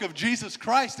finished work of Jesus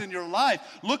Christ in your life.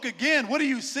 Look again. What do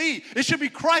you see? It should be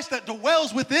Christ that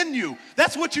dwells within you.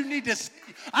 That's what you need to see.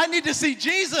 I need to see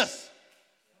Jesus.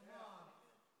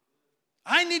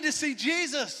 I need to see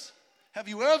Jesus. Have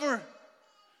you ever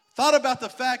thought about the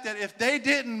fact that if they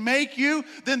didn't make you,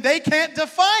 then they can't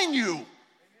define you?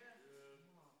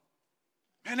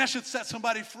 Man, that should set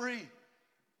somebody free.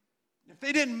 If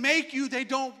they didn't make you, they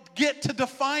don't get to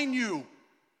define you.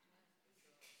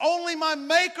 Only my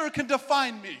Maker can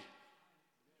define me.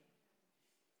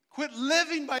 Quit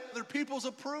living by other people's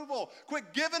approval.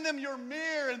 Quit giving them your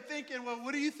mirror and thinking, well,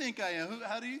 what do you think I am?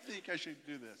 How do you think I should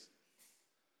do this?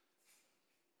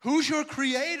 Who's your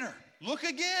creator? Look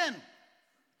again.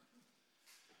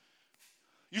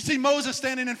 You see Moses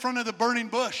standing in front of the burning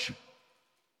bush.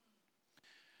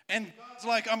 And God's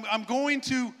like, I'm going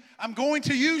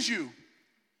to use you.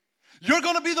 You're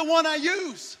going to be the one I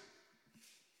use.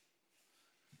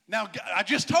 Now, I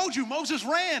just told you, Moses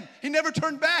ran. He never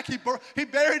turned back. He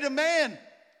buried a man,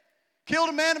 killed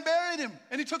a man and buried him,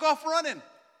 and he took off running.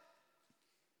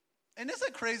 And isn't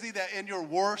it crazy that in your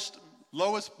worst,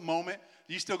 lowest moment,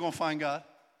 you're still going to find God?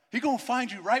 He's going to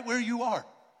find you right where you are.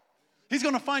 He's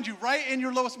going to find you right in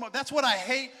your lowest moment. That's what I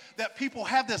hate, that people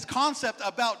have this concept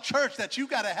about church, that you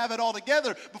got to have it all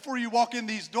together before you walk in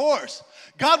these doors.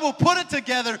 God will put it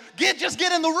together. Just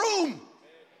get in the room.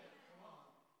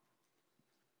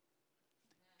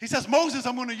 He says, Moses,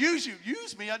 I'm going to use you.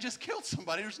 Use me? I just killed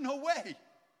somebody. There's no way.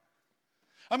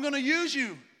 I'm going to use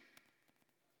you.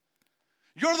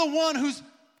 You're the one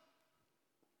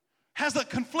has a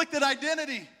conflicted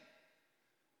identity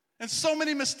and so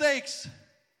many mistakes.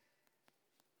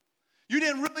 You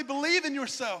didn't really believe in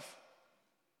yourself.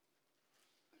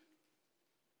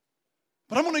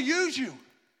 But I'm going to use you.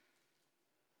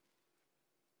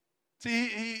 See,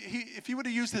 if he would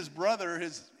have used his brother,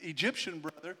 his Egyptian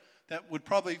brother, that would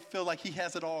probably feel like he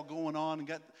has it all going on and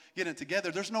getting it together.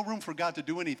 There's no room for God to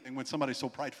do anything when somebody's so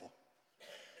prideful.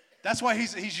 That's why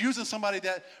he's using somebody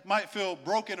that might feel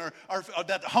broken or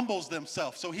that humbles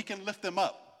themselves so He can lift them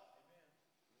up.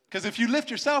 Because if you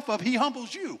lift yourself up, He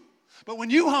humbles you. But when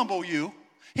you humble you,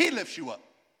 He lifts you up.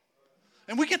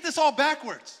 And we get this all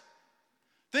backwards.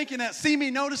 Thinking that, see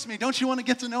me, notice me, don't you want to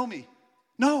get to know me?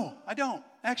 No, I don't,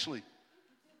 actually.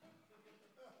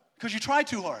 Because you try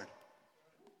too hard.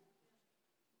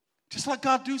 Just let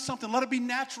God do something. Let it be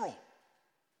natural.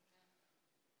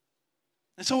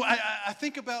 And so I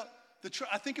think about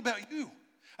I think about you.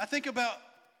 I think about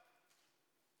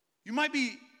you might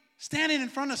be standing in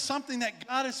front of something that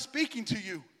God is speaking to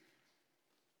you.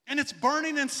 And it's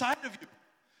burning inside of you.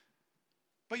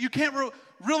 But you can't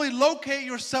really locate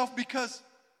yourself because,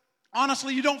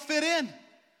 honestly, you don't fit in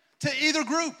to either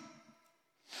group.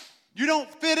 You don't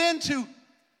fit into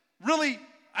really,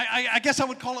 I guess I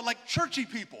would call it like churchy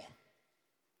people.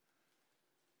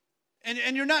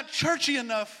 And you're not churchy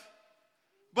enough,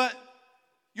 but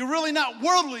you're really not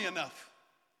worldly enough.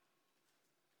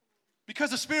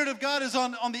 Because the Spirit of God is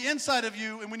on the inside of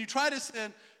you, and when you try to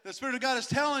sin, the Spirit of God is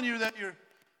telling you that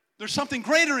there's something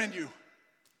greater in you.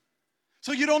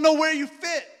 So you don't know where you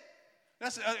fit.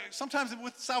 That's sometimes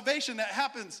with salvation that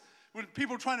happens when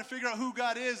people are trying to figure out who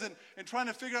God is and trying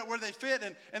to figure out where they fit.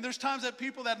 And there's times that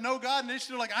people that know God and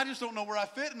they're like, I just don't know where I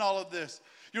fit in all of this.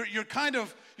 You're kind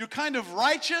of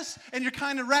righteous and you're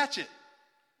kind of ratchet.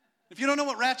 If you don't know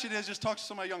what ratchet is, just talk to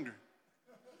somebody younger.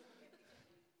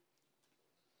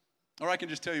 Or I can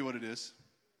just tell you what it is.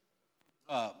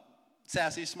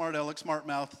 Sassy, smart aleck, smart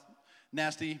mouth,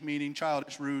 Nasty, meaning,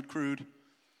 childish, rude, crude,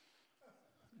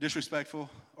 disrespectful,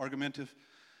 argumentative.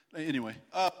 Anyway.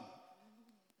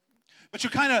 But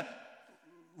you're kind of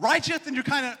righteous and you're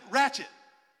kind of ratchet.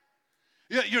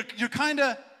 You're kind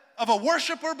of a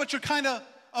worshiper, but you're kind of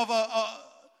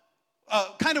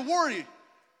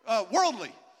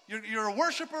worldly. You're a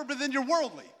worshiper, but then you're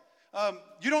worldly.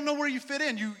 You don't know where you fit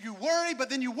in. You worry, but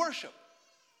then you worship.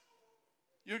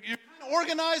 You're kind of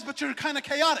organized, but you're kind of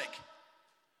chaotic.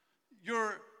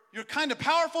 You're kind of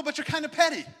powerful, but you're kind of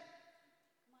petty.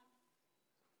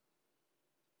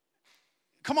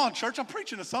 Come on, church, I'm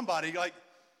preaching to somebody. Like,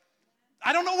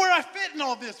 I don't know where I fit in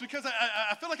all this because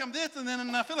I feel like I'm this, and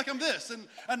then I feel like I'm this, and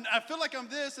I feel like I'm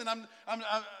this, and I'm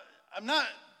not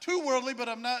too worldly, but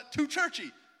I'm not too churchy.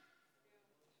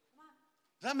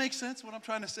 Does that make sense, what I'm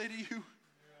trying to say to you?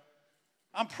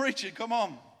 I'm preaching, come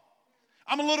on.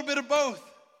 I'm a little bit of both.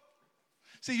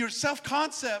 See, your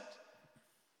self-concept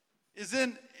is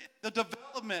in the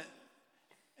development,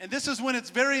 and this is when it's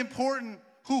very important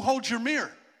who holds your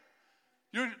mirror.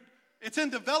 It's in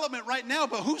development right now,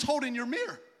 but who's holding your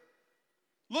mirror?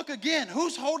 Look again,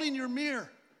 who's holding your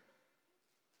mirror?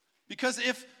 Because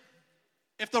if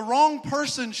the wrong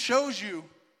person shows you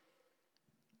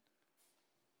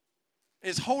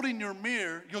is holding your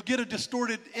mirror, you'll get a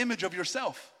distorted image of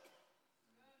yourself.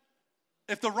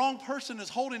 If the wrong person is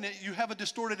holding it, you have a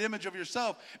distorted image of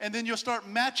yourself, and then you'll start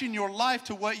matching your life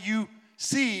to what you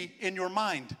see in your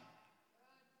mind.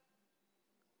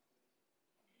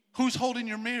 Who's holding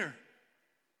your mirror?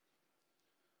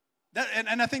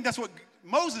 And I think that's what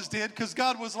Moses did, because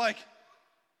God was like,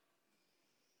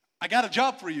 I got a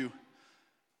job for you.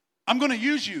 I'm going to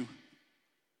use you.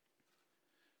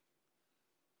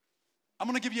 I'm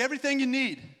going to give you everything you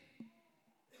need.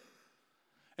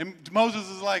 And Moses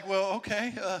is like, well,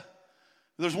 okay,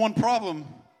 there's one problem.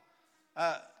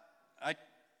 I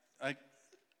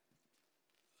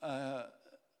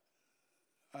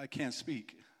can't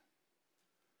speak.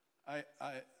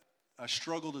 I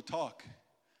struggle to talk.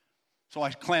 So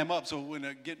I clam up. So when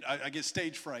I get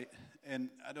stage fright, and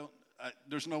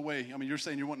there's no way. I mean, you're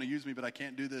saying you're wanting to use me, but I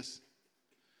can't do this.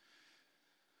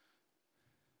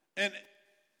 And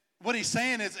what he's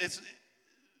saying is,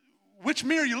 which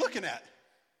mirror are you looking at?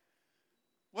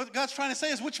 What God's trying to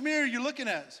say is, which mirror are you looking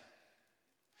at?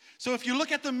 So if you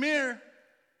look at the mirror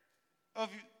of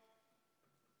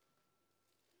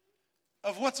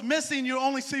what's missing, you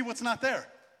only see what's not there.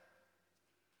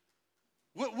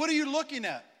 What are you looking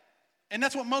at? And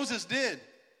that's what Moses did.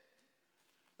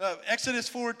 Exodus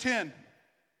 4:10.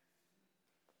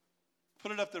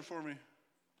 Put it up there for me.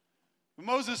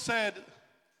 Moses said,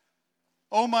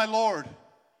 "Oh my Lord,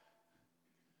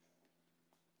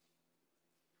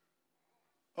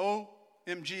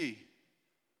 OMG,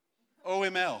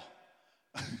 OML."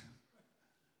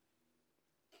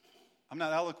 I'm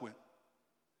not eloquent.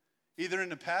 Either in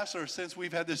the past or since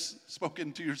we've had this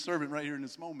spoken to your servant right here in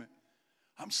this moment.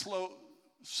 I'm slow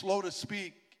to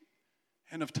speak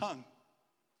and of tongue.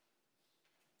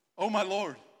 Oh my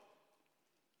Lord,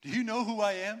 do you know who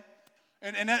I am?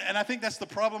 And I think that's the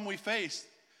problem we face.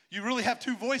 You really have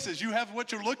two voices. You have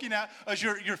what you're looking at as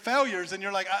your failures, and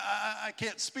you're like, I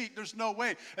can't speak. There's no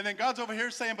way. And then God's over here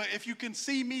saying, but if you can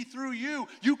see me through you,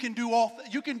 you can do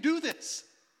you can do this.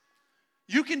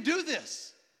 You can do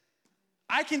this.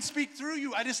 I can speak through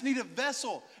you. I just need a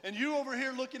vessel. And you over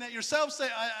here looking at yourself say,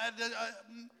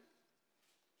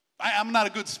 I'm not a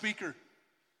good speaker.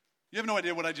 You have no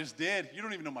idea what I just did. You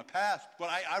don't even know my past. But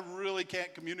I really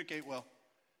can't communicate well.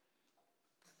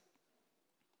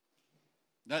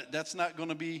 That's not going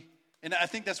to be, and I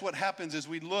think that's what happens is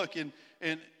we look and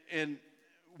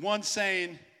one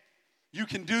saying, you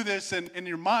can do this, and in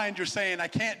your mind you're saying, I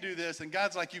can't do this, and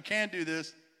God's like, you can do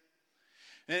this.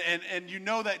 And you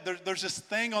know that there's this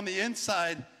thing on the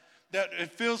inside that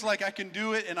it feels like I can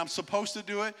do it, and I'm supposed to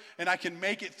do it, and I can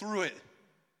make it through it.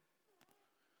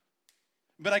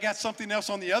 But I got something else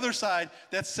on the other side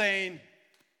that's saying,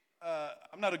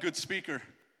 I'm not a good speaker.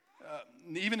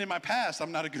 Even in my past,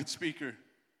 I'm not a good speaker.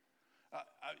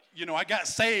 I got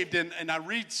saved and I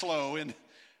read slow, and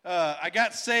I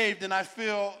got saved and I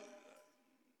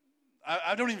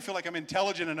don't even feel like I'm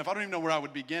intelligent enough. I don't even know where I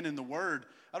would begin in the word.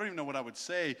 I don't even know what I would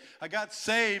say. I got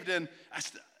saved and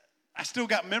I still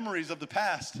got memories of the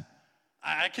past.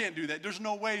 I can't do that. There's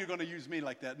no way you're going to use me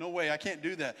like that. No way. I can't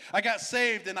do that. I got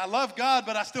saved and I love God,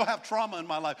 but I still have trauma in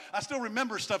my life. I still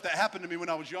remember stuff that happened to me when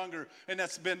I was younger, and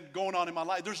that's been going on in my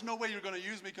life. There's no way you're going to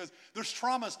use me because there's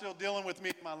trauma still dealing with me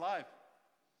in my life.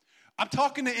 I'm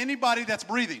talking to anybody that's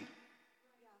breathing.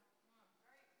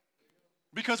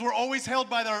 Because we're always held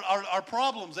by our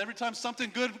problems. Every time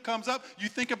something good comes up, you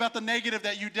think about the negative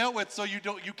that you dealt with so you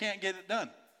can't get it done.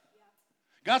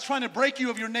 God's trying to break you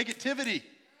of your negativity.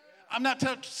 I'm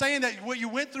not saying that what you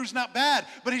went through is not bad,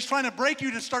 but he's trying to break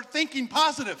you to start thinking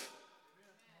positive.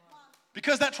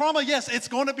 Because that trauma, yes, it's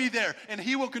going to be there, and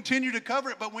he will continue to cover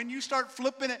it. But when you start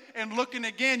flipping it and looking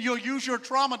again, you'll use your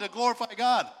trauma to glorify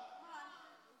God.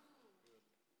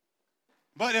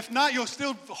 But if not, you'll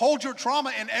still hold your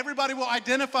trauma, and everybody will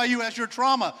identify you as your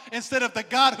trauma instead of the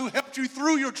God who helped you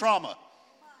through your trauma.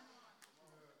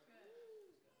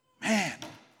 Man,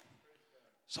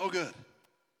 so good.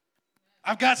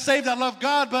 I've got saved, I love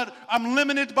God, but I'm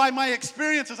limited by my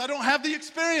experiences. I don't have the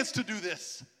experience to do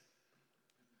this.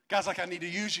 God's like, I need to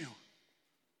use you.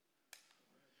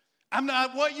 I'm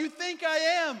not what you think I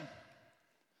am.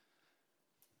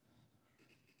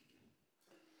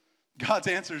 God's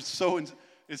answer is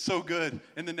so good.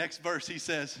 In the next verse, he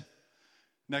says,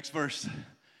 next verse,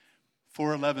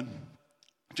 4:11,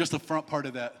 just the front part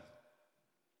of that.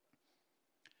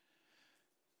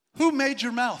 Who made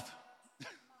your mouth?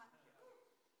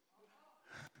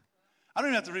 I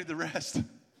don't even have to read the rest.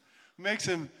 Makes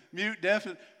him mute, deaf.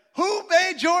 Who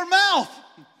made your mouth?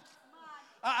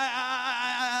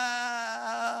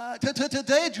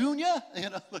 Today, Junior.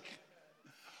 You know, look.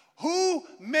 Who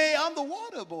made? I'm the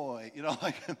water boy. You know,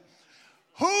 like.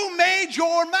 Who made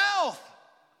your mouth?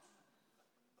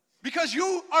 Because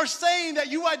you are saying that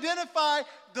you identify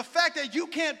the fact that you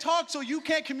can't talk, so you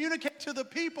can't communicate to the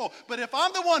people. But if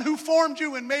I'm the one who formed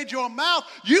you and made your mouth,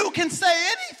 you can say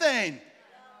anything.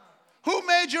 Who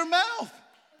made your mouth?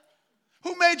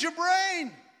 Who made your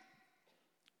brain?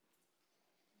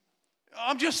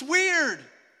 I'm just weird.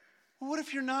 Well, what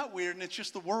if you're not weird and it's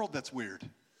just the world that's weird?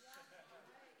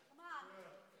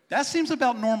 That seems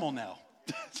about normal now.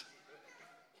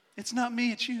 It's not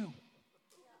me, it's you.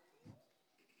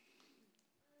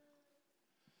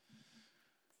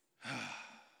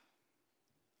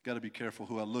 Got to be careful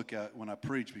who I look at when I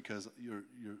preach, because you're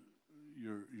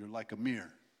like a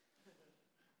mirror.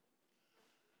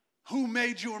 Who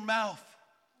made your mouth?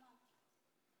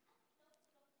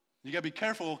 You got to be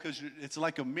careful, because it's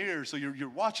like a mirror, so you're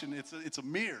watching. It's a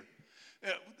mirror.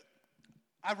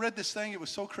 I read this thing. It was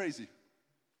so crazy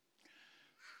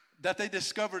that they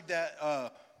discovered that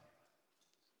a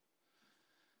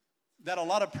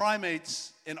lot of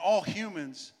primates and all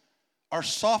humans are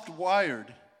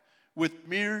soft-wired with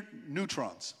mirrored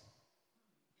neutrons.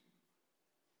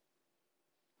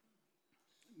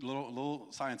 Little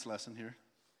science lesson here.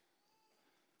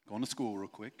 Going to school real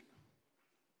quick.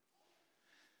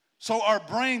 So our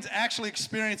brains actually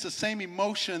experience the same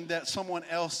emotion that someone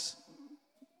else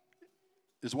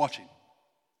is watching.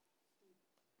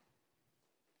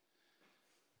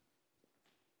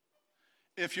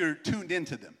 If you're tuned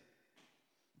into them.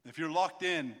 If you're locked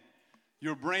in,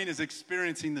 your brain is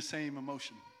experiencing the same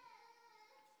emotion.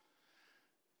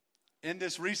 In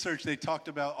this research, they talked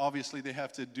about, obviously they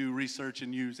have to do research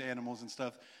and use animals and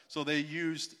stuff. So they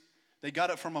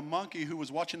got it from a monkey who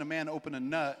was watching a man open a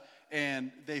nut,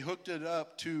 and they hooked it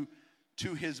up to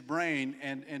his brain,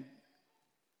 and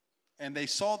they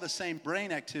saw the same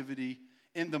brain activity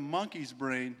in the monkey's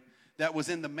brain that was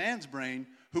in the man's brain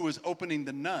who was opening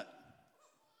the nut.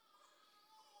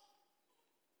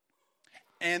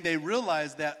 And they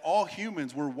realized that all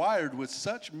humans were wired with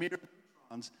such mirror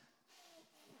neurons.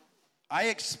 I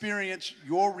experience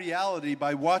your reality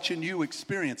by watching you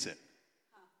experience it.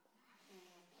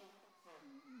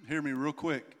 Hear me real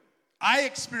quick. I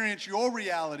experience your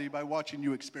reality by watching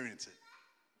you experience it.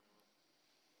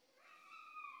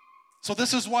 So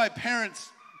this is why parents,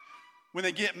 when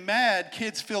they get mad,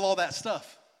 kids feel all that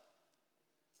stuff.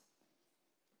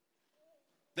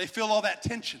 They feel all that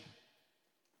tension.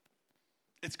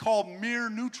 It's called mirror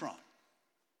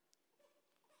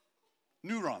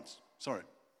neurons, sorry.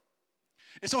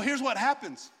 And so here's what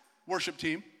happens, worship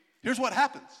team. Here's what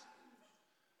happens.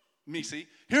 Misi.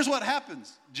 Here's what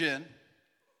happens, Jen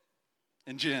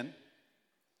and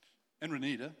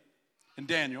Renita and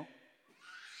Daniel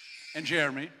and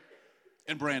Jeremy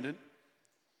and Brandon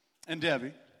and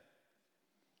Debbie.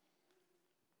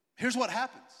 Here's what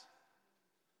happens.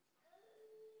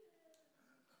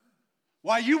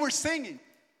 While you were singing,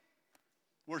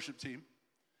 worship team,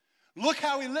 look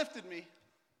how he lifted me.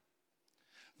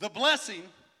 The blessing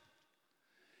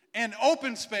and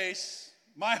open space.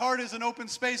 My heart is an open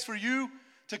space for you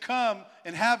to come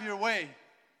and have your way.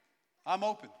 I'm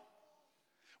open.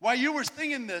 While you were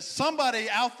singing this, somebody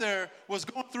out there was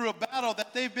going through a battle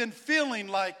that they've been feeling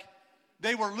like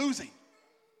they were losing.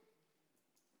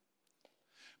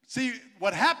 See,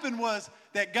 what happened was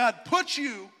that God put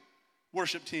you,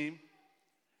 worship team,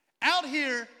 out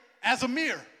here as a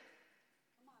mirror.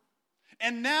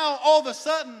 And now all of a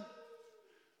sudden,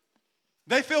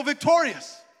 they feel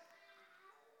victorious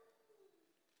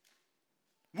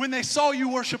when they saw you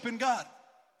worshiping God.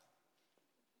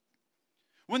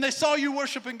 When they saw you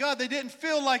worshiping God, they didn't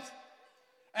feel like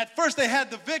at first they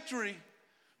had the victory,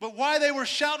 but while they were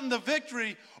shouting the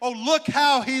victory, oh, look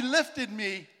how he lifted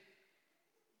me.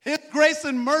 His grace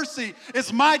and mercy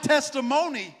is my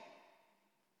testimony.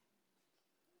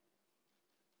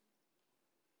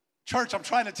 Church, I'm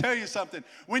trying to tell you something.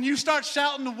 When you start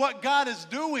shouting to what God is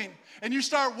doing and you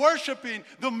start worshiping,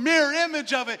 the mirror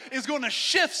image of it is going to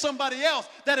shift somebody else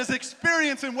that is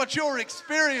experiencing what you're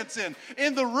experiencing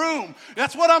in the room.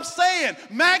 That's what I'm saying.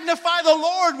 Magnify the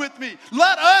Lord with me.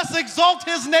 Let us exalt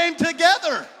his name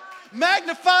together.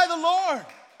 Magnify the Lord.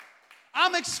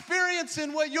 I'm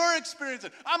experiencing what you're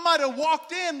experiencing. I might have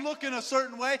walked in looking a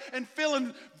certain way and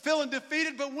feeling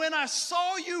defeated, but when I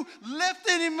saw you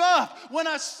lifting him up, when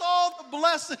I saw the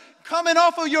blessing coming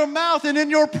off of your mouth and in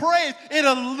your praise, it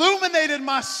illuminated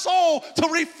my soul to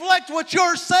reflect what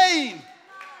you're saying.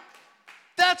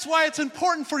 That's why it's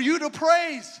important for you to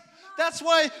praise. That's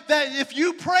why that if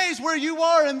you praise where you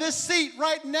are in this seat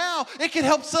right now, it can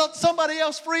help somebody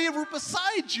else free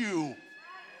beside you.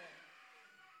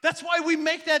 That's why we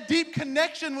make that deep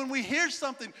connection when we hear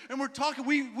something and we're talking.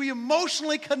 We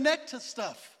emotionally connect to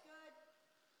stuff.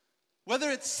 Whether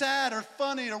it's sad or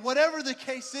funny or whatever the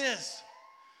case is,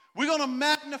 we're going to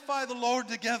magnify the Lord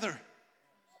together.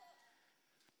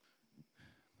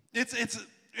 It's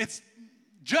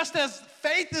just as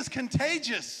faith is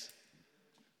contagious.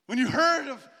 When you heard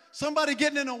of somebody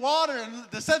getting in the water and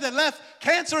they said they left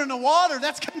cancer in the water,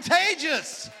 that's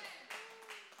contagious.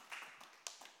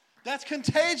 That's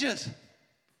contagious.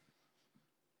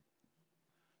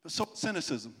 But so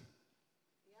cynicism.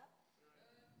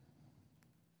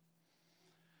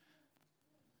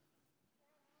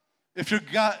 If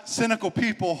you've got cynical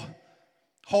people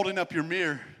holding up your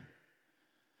mirror,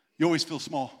 you always feel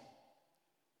small.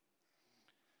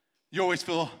 You always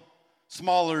feel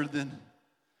smaller than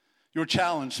your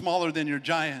challenge, smaller than your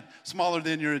giant, smaller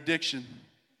than your addiction,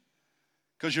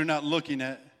 because you're not looking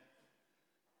at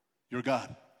your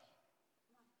God.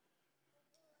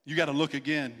 You got to look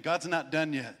again. God's not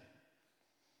done yet.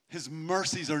 His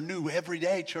mercies are new every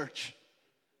day, church.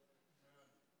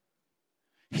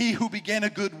 He who began a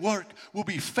good work will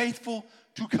be faithful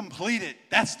to complete it.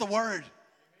 That's the word.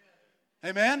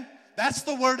 Amen? That's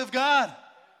the word of God.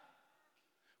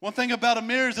 One thing about a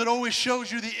mirror is it always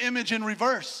shows you the image in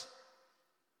reverse.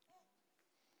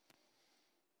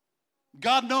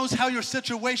 God knows how your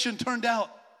situation turned out.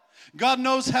 God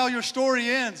knows how your story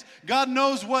ends. God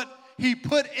knows what he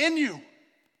put in you.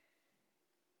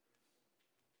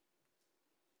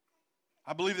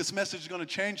 I believe this message is going to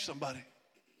change somebody.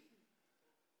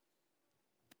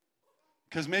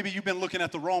 Because maybe you've been looking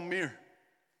at the wrong mirror.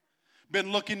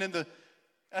 Been looking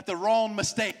at the wrong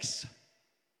mistakes.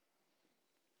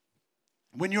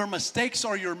 When your mistakes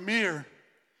are your mirror,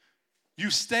 you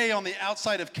stay on the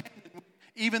outside of Canaan,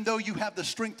 even though you have the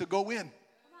strength to go in.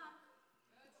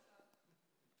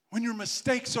 When your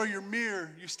mistakes are your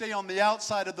mirror, you stay on the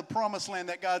outside of the promised land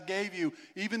that God gave you,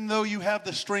 even though you have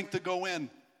the strength to go in.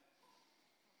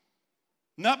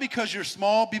 Not because you're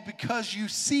small, but because you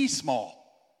see small.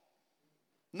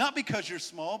 Not because you're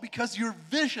small, because your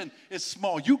vision is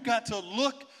small. You got to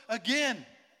look again.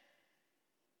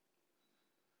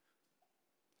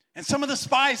 And some of the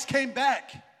spies came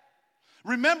back.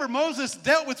 Remember, Moses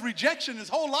dealt with rejection his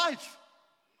whole life.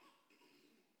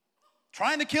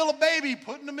 Trying to kill a baby,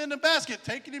 putting him in a basket,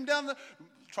 taking him down,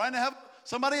 trying to have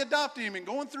somebody adopt him, and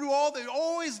going through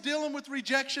always dealing with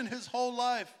rejection his whole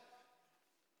life.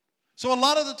 So a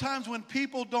lot of the times when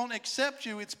people don't accept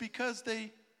you, it's because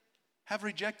they have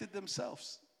rejected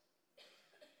themselves.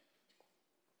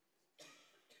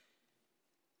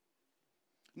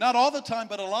 Not all the time,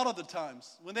 but a lot of the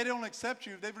times. When they don't accept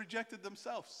you, they've rejected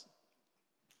themselves.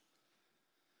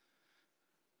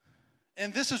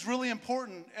 And this is really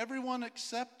important. Everyone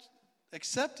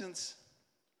acceptance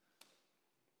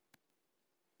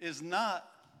is not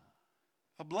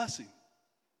a blessing.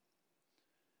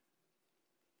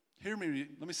 Hear me,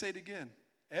 let me say it again.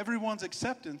 Everyone's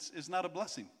acceptance is not a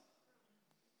blessing.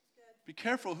 Be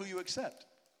careful who you accept.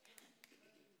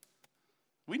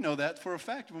 We know that for a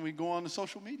fact when we go on to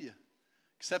social media.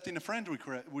 Accepting a friend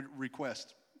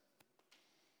request.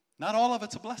 Not all of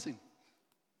it's a blessing.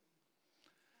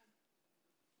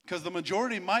 Because the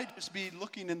majority might just be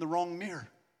looking in the wrong mirror.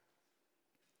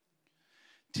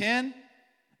 10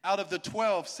 out of the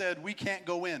 12 said, we can't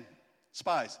go in.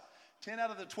 Spies. 10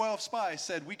 out of the 12 spies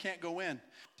said, we can't go in.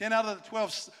 10 out of the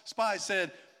 12 spies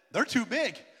said, they're too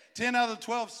big. 10 out of the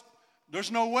 12,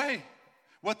 there's no way.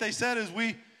 What they said is,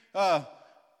 we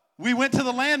went to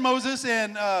the land, Moses,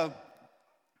 and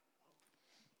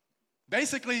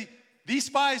basically these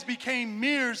spies became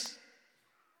mirrors,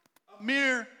 a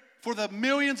mirror for the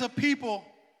millions of people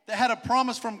that had a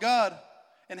promise from God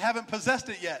and haven't possessed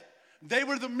it yet. They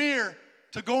were the mirror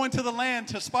to go into the land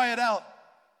to spy it out.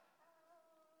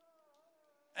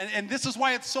 And this is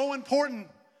why it's so important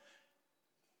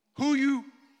who you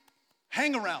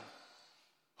hang around,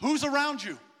 who's around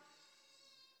you,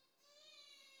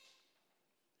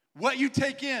 what you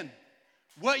take in,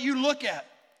 what you look at.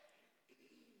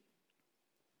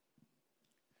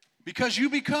 Because you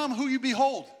become who you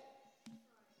behold.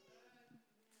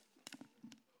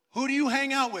 Who do you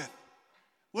hang out with?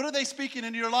 What are they speaking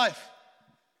into your life?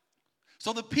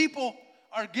 So the people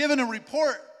are given a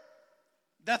report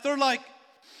that they're like,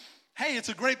 hey, it's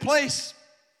a great place.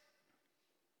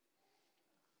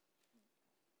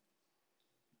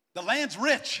 The land's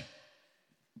rich.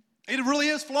 It really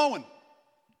is flowing.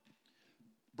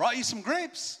 Brought you some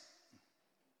grapes.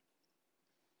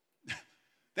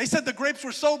 They said the grapes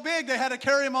were so big they had to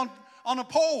carry them on a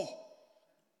pole.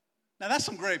 Now that's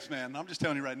some grapes, man. I'm just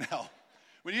telling you right now.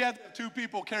 When you have two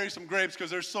people carry some grapes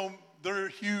because they're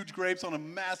huge grapes on a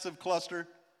massive cluster.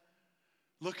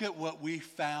 Look at what we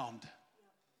found.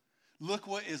 Look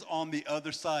what is on the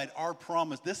other side. Our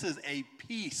promise. This is a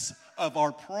piece of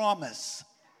our promise.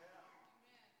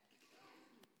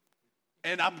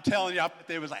 And I'm telling you,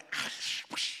 they was like,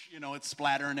 it's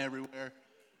splattering everywhere.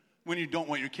 When you don't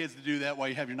want your kids to do that while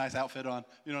you have your nice outfit on.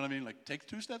 You know what I mean? Like, take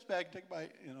 2 steps back, take a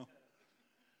bite,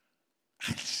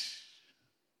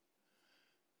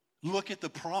 Look at the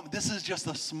promise. This is just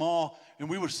a small, and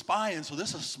we were spying, so this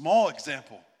is a small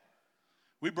example.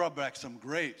 We brought back some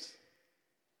grapes.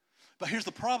 But here's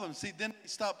the problem. See, then they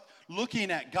stopped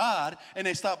looking at God, and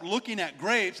they stopped looking at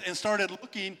grapes and started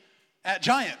looking at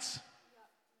giants.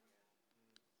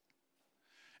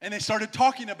 And they started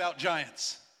talking about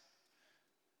giants.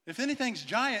 If anything's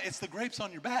giant, it's the grapes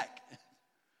on your back.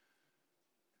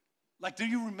 Like, do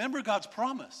you remember God's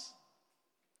promise?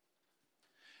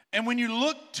 And when you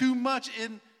look too much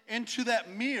into that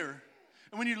mirror,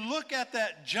 and when you look at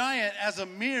that giant as a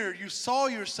mirror, you saw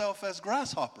yourself as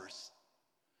grasshoppers.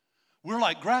 We're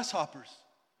like grasshoppers.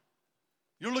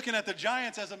 You're looking at the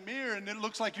giants as a mirror, and it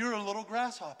looks like you're a little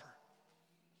grasshopper.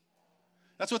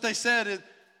 That's what they said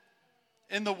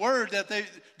in the word,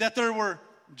 that there were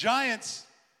giants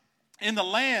in the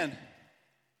land.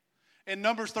 In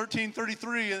Numbers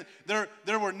 13:33,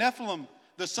 there were Nephilim,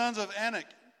 the sons of Anak,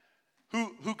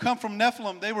 who come from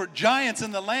Nephilim. They were giants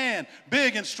in the land,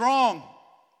 big and strong.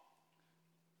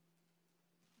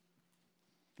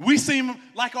 We seem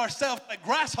like ourselves, like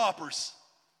grasshoppers.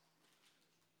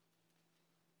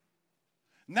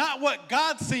 Not what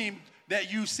God seemed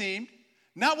that you seemed,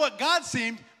 not what God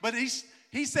seemed, but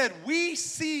he said we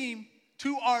seem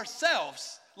to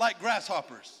ourselves like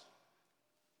grasshoppers.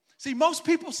 See, most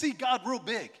people see God real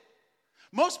big.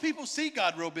 Most people see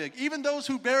God real big. Even those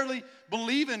who barely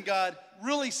believe in God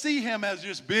really see him as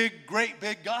just big, great,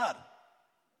 big God.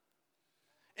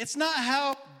 It's not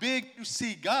how big you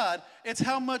see God, it's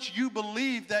how much you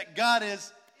believe that God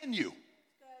is in you.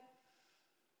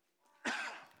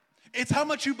 It's how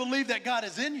much you believe that God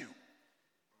is in you.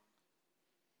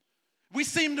 We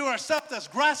seem to ourselves as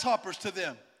grasshoppers to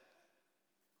them.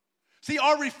 See,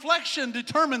 our reflection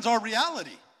determines our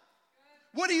reality.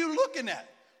 What are you looking at?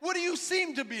 What do you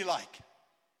seem to be like?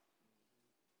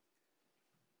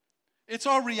 It's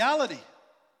our reality.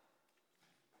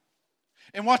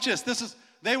 And watch this.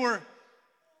 They were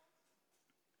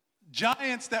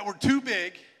giants that were too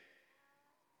big.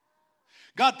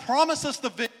 God promised us the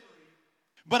victory,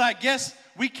 but I guess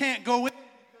we can't go in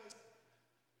because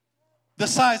the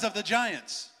size of the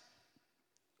giants.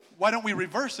 Why don't we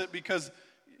reverse it? Because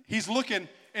he's looking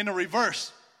in the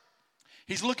reverse.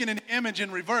 He's looking in the image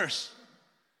in reverse.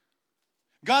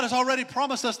 God has already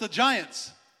promised us the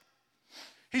giants.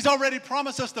 He's already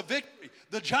promised us the victory.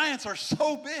 The giants are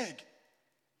so big.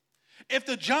 If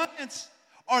the giants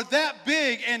are that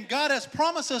big and God has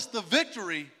promised us the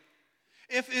victory,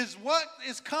 if what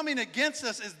is coming against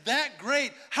us is that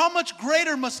great, how much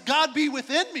greater must God be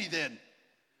within me then?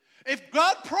 If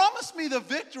God promised me the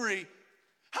victory,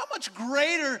 how much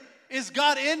greater is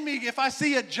God in me if I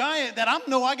see a giant that I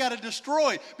know I got to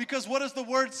destroy? Because what does the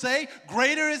word say?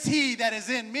 Greater is he that is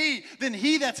in me than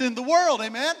he that's in the world.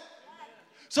 Amen?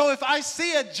 So if I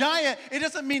see a giant, it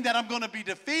doesn't mean that I'm going to be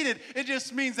defeated. It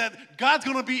just means that God's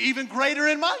going to be even greater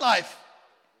in my life.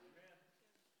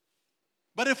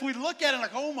 But if we look at it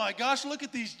like, oh my gosh, look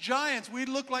at these giants, we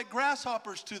look like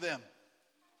grasshoppers to them.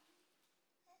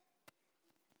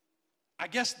 I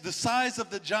guess the size of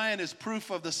the giant is proof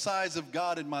of the size of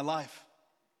God in my life.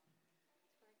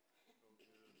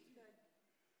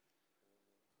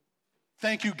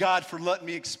 Thank you, God, for letting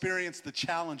me experience the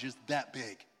challenges that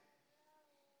big.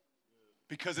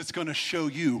 Because it's going to show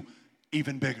you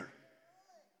even bigger.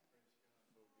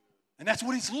 And that's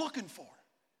what he's looking for.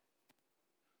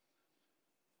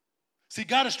 See,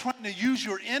 God is trying to use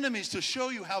your enemies to show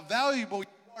you how valuable you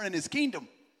are in his kingdom.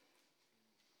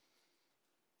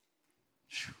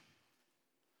 Whew.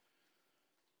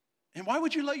 And why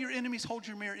would you let your enemies hold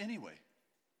your mirror anyway?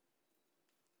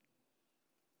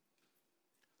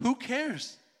 Who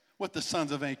cares what the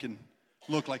sons of Achan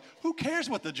look like? Who cares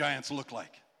what the giants look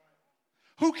like?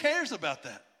 Who cares about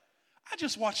that? I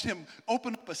just watched him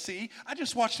open up a sea. I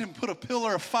just watched him put a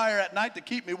pillar of fire at night to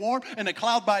keep me warm and a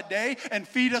cloud by day and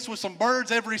feed us with some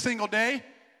birds every single day.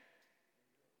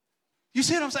 You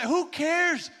see what I'm saying? Who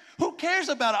cares? Who cares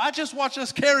about it? I just watched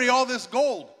us carry all this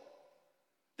gold.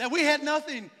 That we had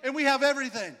nothing and we have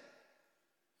everything.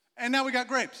 And now we got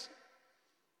grapes.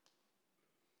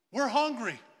 We're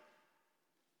hungry.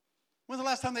 When's the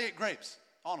last time they ate grapes?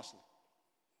 Honestly.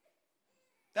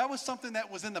 That was something that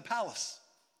was in the palace.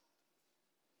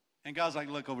 And God's like,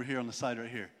 look over here on the side right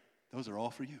here. Those are all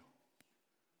for you.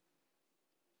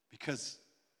 Because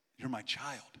you're my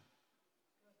child.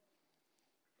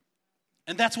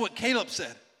 And that's what Caleb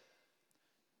said.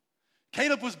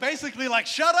 Caleb was basically like,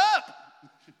 shut up.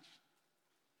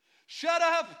 Shut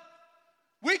up.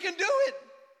 We can do it.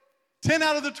 10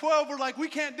 out of the 12 were like, we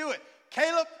can't do it.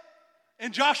 Caleb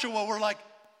and Joshua were like,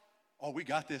 oh, we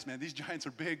got this, man. These giants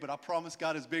are big, but I promise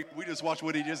God is big. We just watched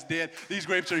what he just did. These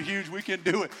grapes are huge. We can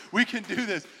do it. We can do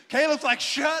this. Caleb's like,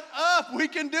 shut up. We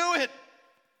can do it.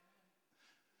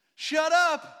 Shut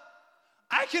up.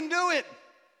 I can do it.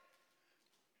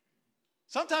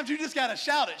 Sometimes you just got to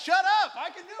shout it. Shut up. I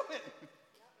can do it.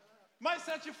 Might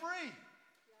set you free.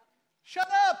 Shut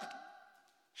up.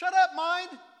 Shut up, mind.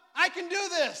 I can do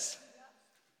this.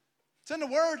 It's in the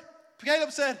word.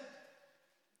 Caleb said,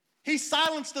 he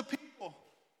silenced the people.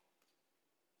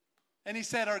 And he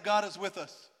said, our God is with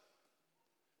us.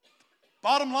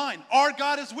 Bottom line, our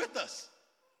God is with us.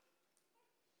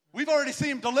 We've already seen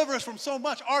him deliver us from so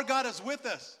much. Our God is with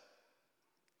us.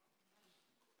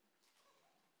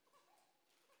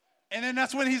 And then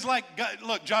that's when he's like,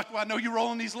 look, Joshua, I know you're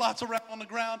rolling these lots around on the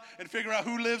ground and figure out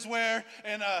who lives where.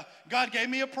 And God gave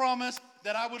me a promise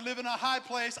that I would live in a high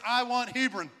place. I want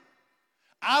Hebron.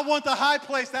 I want the high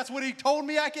place. That's what he told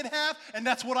me I could have, and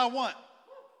that's what I want.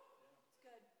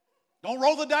 Don't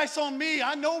roll the dice on me.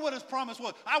 I know what his promise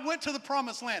was. I went to the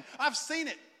promised land. I've seen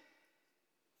it.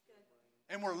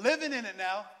 And we're living in it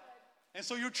now. And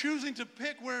so you're choosing to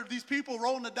pick where these people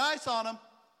rolling the dice on them.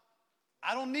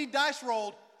 I don't need dice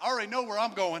rolled. I already know where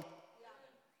I'm going.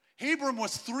 Hebron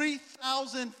was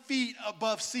 3,000 feet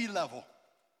above sea level.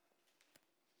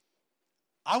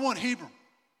 I want Hebron.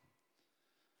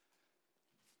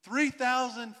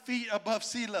 3,000 feet above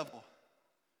sea level.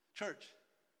 Church,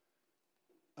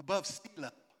 above sea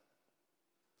level.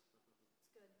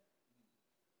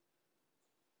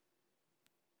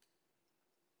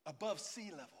 Above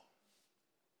sea level.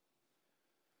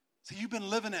 See, you've been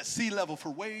living at sea level for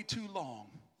way too long.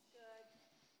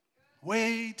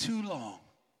 Way too long.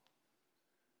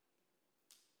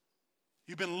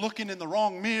 You've been looking in the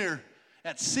wrong mirror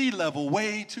at sea level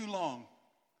way too long.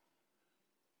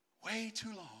 Way too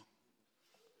long.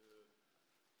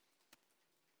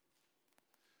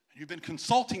 You've been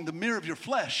consulting the mirror of your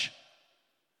flesh,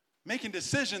 making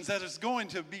decisions that is going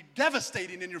to be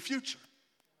devastating in your future.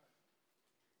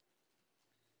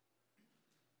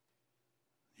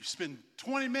 You spend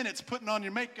 20 minutes putting on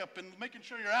your makeup and making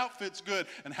sure your outfit's good.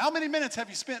 And how many minutes have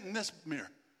you spent in this mirror?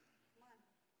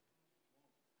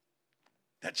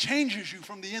 That changes you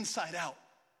from the inside out.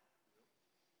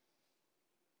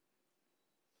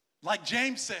 Like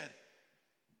James said,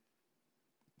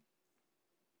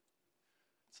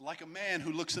 it's like a man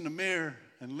who looks in the mirror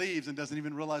and leaves and doesn't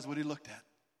even realize what he looked at.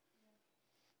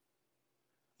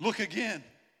 Look again.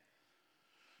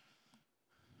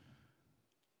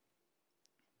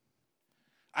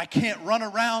 I can't run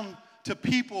around to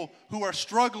people who are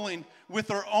struggling with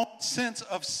their own sense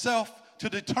of self to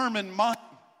determine mine.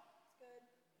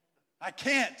 I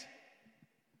can't.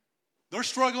 They're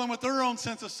struggling with their own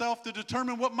sense of self to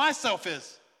determine what my self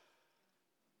is.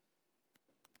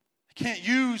 I can't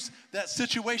use that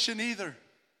situation either.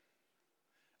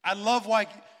 I love why,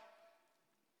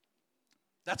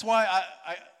 that's why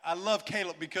I love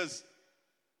Caleb, because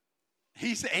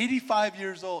He's 85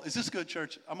 years old. Is this good,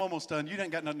 church? I'm almost done. You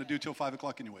ain't got nothing to do till 5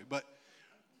 o'clock anyway, but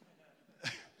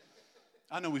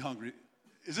I know we're hungry.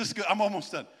 Is this good? I'm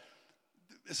almost done.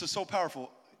 This is so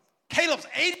powerful. Caleb's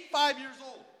 85 years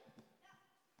old.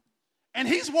 And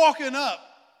he's walking up.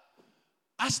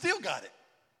 I still got it.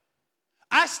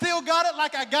 I still got it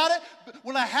like I got it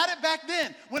when I had it back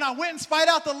then. When I went and spied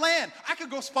out the land, I could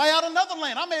go spy out another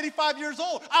land. I'm 85 years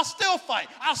old. I'll still fight.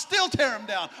 I'll still tear them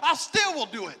down. I still will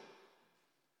do it.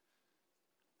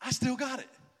 I still got it.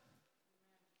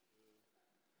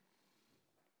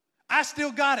 I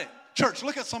still got it. Church,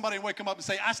 look at somebody and wake them up and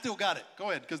say, I still got it. Go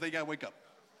ahead, because they got to wake up.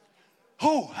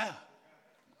 Oh, yeah.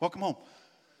 Welcome home.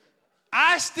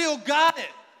 I still got it.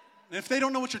 And if they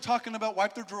don't know what you're talking about,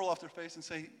 wipe their drool off their face and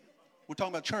say, we're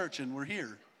talking about church and we're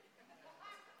here.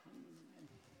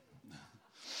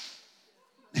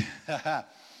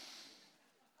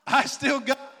 I still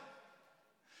got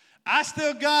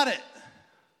it.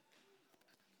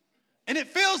 And it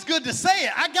feels good to say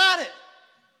it. I got it.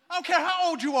 I don't care how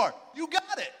old you are. You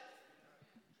got it.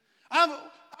 I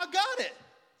got it.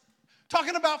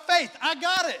 Talking about faith. I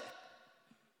got it.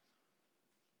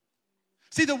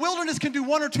 See, the wilderness can do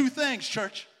one or two things,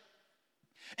 church.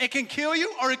 It can kill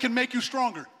you or it can make you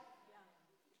stronger.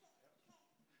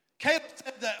 Caleb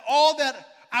said that all that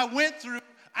I went through,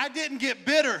 I didn't get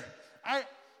bitter.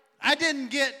 I didn't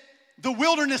get the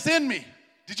wilderness in me.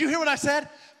 Did you hear what I said?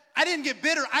 I didn't get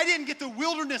bitter. I didn't get the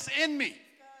wilderness in me.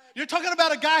 You're talking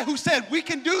about a guy who said, we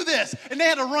can do this. And they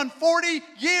had to run 40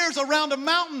 years around a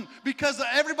mountain because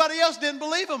everybody else didn't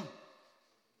believe him.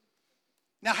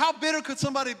 Now, how bitter could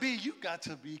somebody be? You got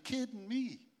to be kidding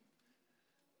me.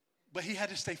 But he had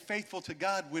to stay faithful to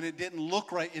God when it didn't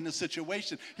look right in the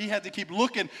situation. He had to keep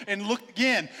looking and look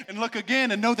again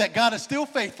and know that God is still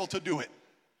faithful to do it.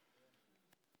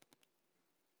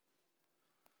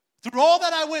 Through all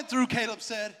that I went through, Caleb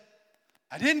said,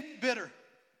 I didn't get bitter.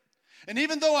 And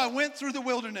even though I went through the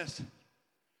wilderness,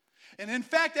 and in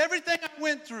fact, everything I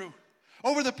went through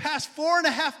over the past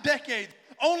 4.5 decades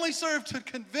only served to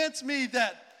convince me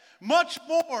that much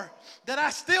more, that I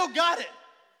still got it.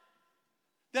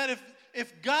 That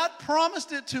if God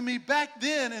promised it to me back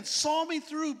then and saw me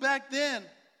through back then,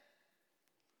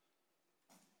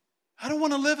 I don't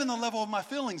want to live in the level of my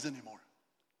feelings anymore.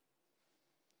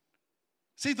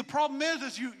 See, the problem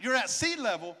is you're at sea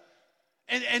level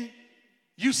and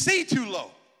you see too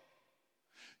low.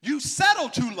 You settle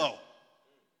too low.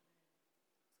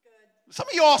 Some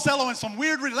of you all settle in some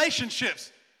weird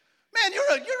relationships. Man, you're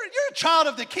a child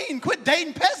of the king. Quit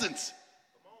dating peasants.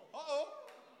 Uh-oh.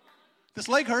 This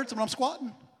leg hurts when I'm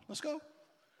squatting. Let's go.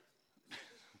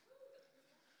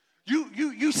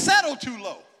 You settle too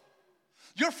low.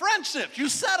 Your friendships, you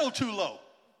settle too low.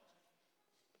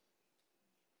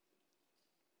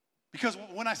 Because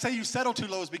when I say you settle too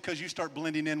low, is because you start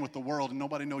blending in with the world and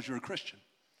nobody knows you're a Christian.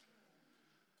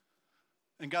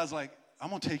 And God's like, I'm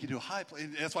going to take you to a high place.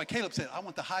 That's why Caleb said, I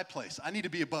want the high place. I need to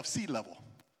be above sea level.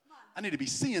 I need to be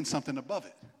seeing something above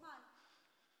it.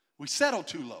 We settle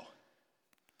too low.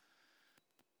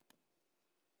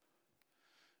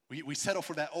 We settle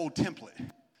for that old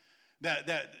template,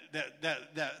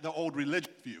 the old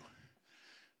religious view,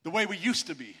 the way we used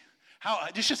to be.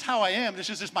 This is just how I am. This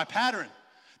is just my pattern.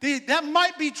 That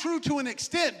might be true to an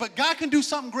extent, but God can do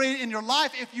something great in your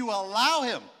life if you allow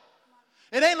him.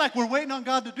 It ain't like we're waiting on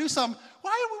God to do something.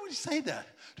 Why would we say that?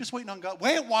 Just waiting on God.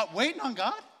 Waiting on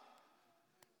God?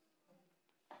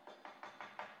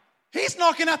 He's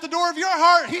knocking at the door of your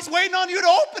heart. He's waiting on you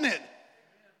to open it.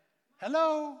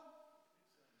 Hello?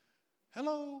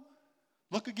 Hello?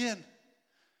 Look again.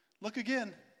 Look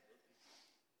again.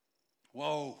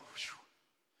 Whoa.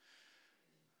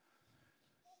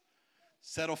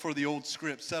 Settle for the old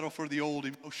script. Settle for the old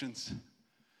emotions.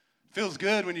 Feels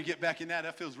good when you get back in that.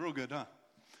 That feels real good, huh?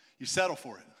 You settle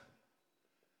for it.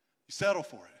 You settle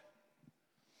for it.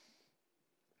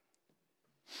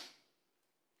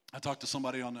 I talked to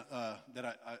somebody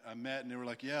that I met, and they were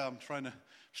like, yeah, I'm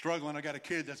struggling. I got a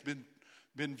kid that's been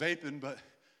vaping, but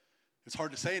it's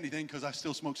hard to say anything because I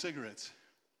still smoke cigarettes.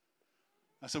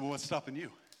 I said, well, what's stopping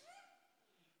you?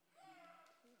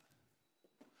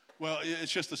 Well,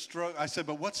 it's just a struggle. I said,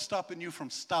 but what's stopping you from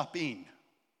stopping?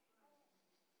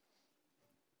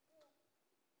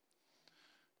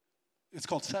 It's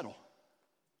called settle.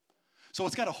 So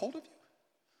it's got a hold of you.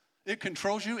 It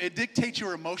controls you. It dictates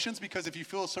your emotions because if you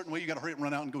feel a certain way, you got to hurry up and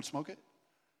run out and go smoke it.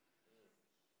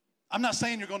 I'm not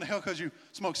saying you're going to hell because you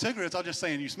smoke cigarettes. I'm just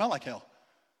saying you smell like hell.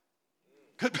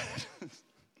 Good.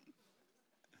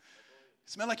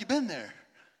 Smell like you've been there.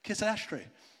 Kiss ashtray.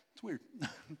 It's weird.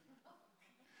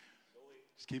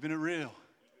 Just keeping it real.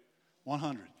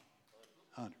 100.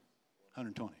 100,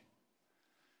 120.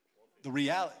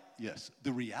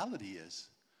 The reality is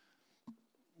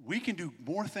we can do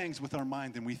more things with our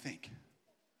mind than we think.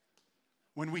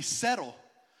 When we settle,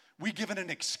 we give it an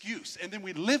excuse, and then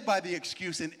we live by the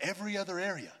excuse in every other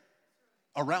area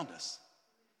around us.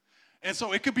 And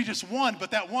so it could be just one,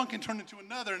 but that one can turn into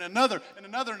another and another and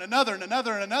another and another and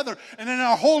another and another, and then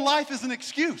our whole life is an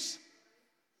excuse.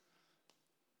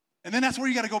 And then that's where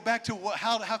you got to go back to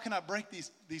how can I break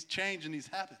these change and these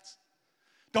habits?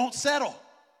 Don't settle.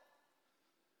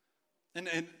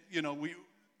 And you know,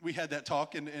 we had that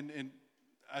talk, and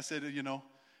I said, you know,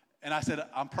 and I said,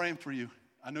 I'm praying for you.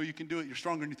 I know you can do it. You're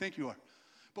stronger than you think you are.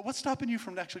 But what's stopping you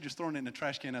from actually just throwing it in the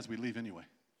trash can as we leave anyway?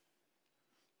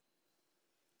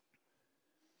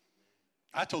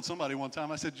 I told somebody one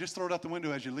time, I said, just throw it out the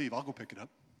window as you leave. I'll go pick it up.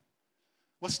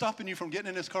 What's stopping you from getting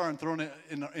in this car and throwing it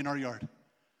in our yard?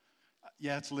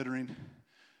 Yeah, it's littering,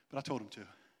 but I told him to.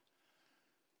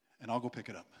 And I'll go pick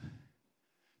it up.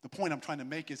 The point I'm trying to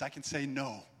make is I can say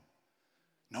no.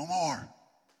 No more.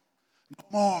 No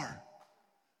more.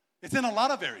 It's in a lot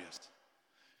of areas.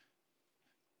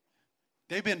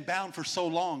 They've been bound for so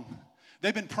long.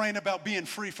 They've been praying about being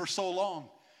free for so long.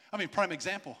 I mean, prime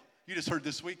example. You just heard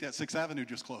this week that 6th Avenue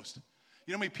just closed.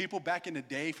 You know how many people back in the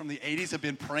day from the 80s have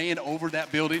been praying over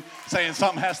that building, saying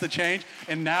something has to change,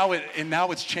 and now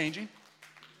it's changing?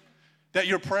 That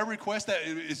your prayer request that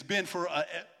it's been for,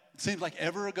 it seems like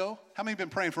ever ago, how many have been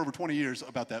praying for over 20 years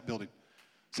about that building?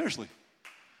 Seriously.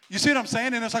 You see what I'm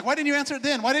saying? And it's like, why didn't you answer it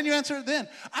then? Why didn't you answer it then?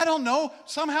 I don't know.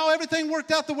 Somehow everything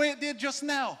worked out the way it did just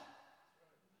now.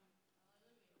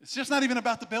 It's just not even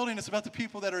about the building. It's about the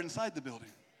people that are inside the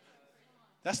building.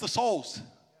 That's the souls.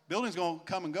 Building's going to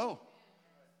come and go.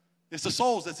 It's the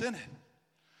souls that's in it.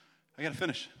 I got to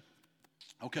finish.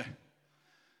 Okay.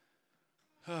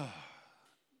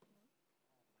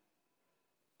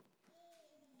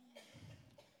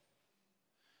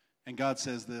 And God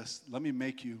says this, let me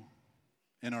make you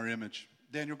in our image.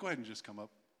 Daniel, go ahead and just come up.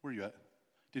 Where are you at?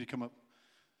 Did he come up?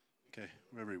 Okay,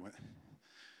 wherever he went.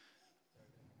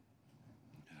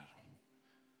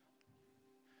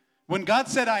 When God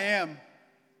said, I am,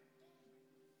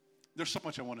 there's so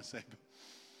much I want to say.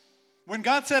 When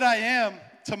God said, I am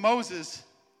to Moses,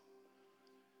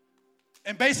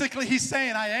 and basically he's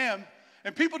saying, I am,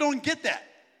 and people don't get that.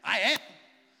 I am.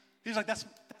 He's like, that's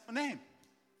my name.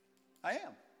 I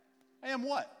am. I am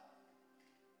what?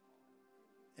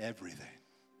 Everything.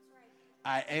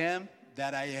 I am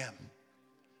that I am.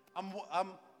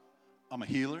 I'm a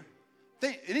healer.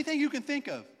 Anything you can think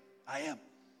of, I am.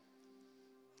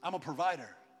 I'm a provider.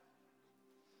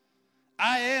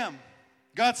 I am.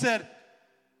 God said,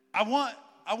 I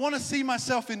want to see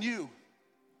myself in you.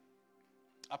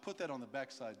 I put that on the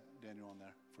backside, Daniel, on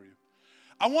there for you.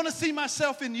 I want to see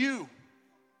myself in you.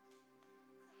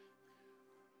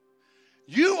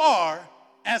 You are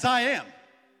as I am.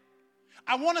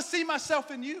 I want to see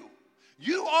myself in you.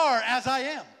 You are as I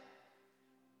am.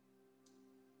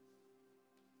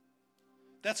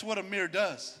 That's what a mirror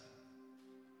does.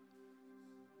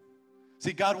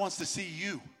 See, God wants to see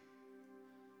you.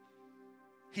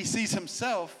 He sees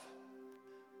himself.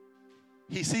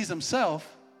 He sees himself.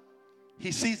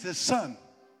 He sees his son.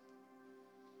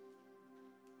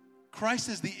 Christ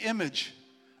is the image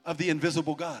of the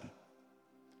invisible God.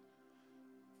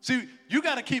 See, you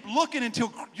got to keep looking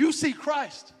until you see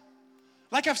Christ.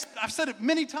 Like I've said it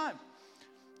many times.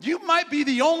 You might be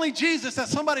the only Jesus that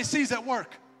somebody sees at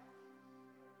work.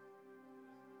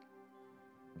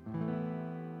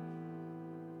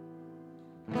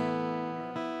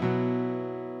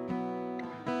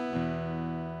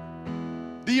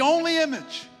 The only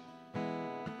image.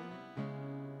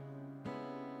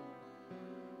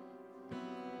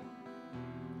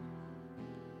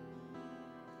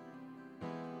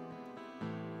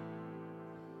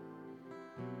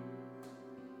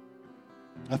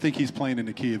 I think he's playing in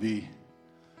the key of E.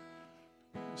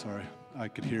 Sorry, I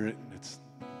could hear it.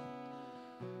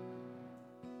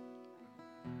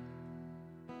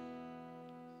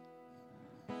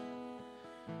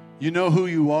 You know who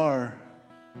you are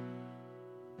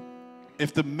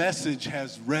if the message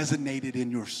has resonated in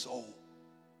your soul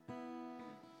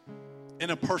in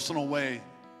a personal way.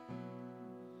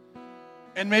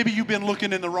 And maybe you've been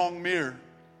looking in the wrong mirror.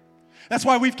 That's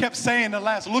why we've kept saying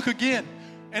look again.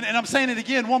 And I'm saying it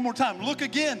again one more time. Look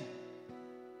again.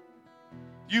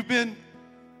 You've been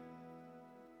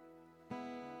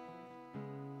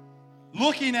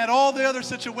looking at all the other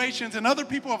situations, and other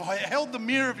people have held the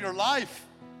mirror of your life.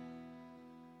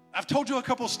 I've told you a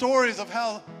couple stories of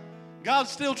how God's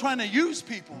still trying to use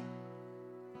people.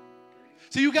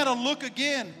 So you got to look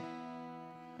again.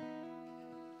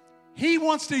 He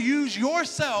wants to use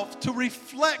yourself to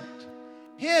reflect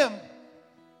Him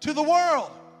to the world.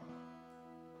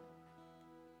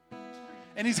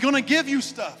 And He's going to give you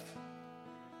stuff.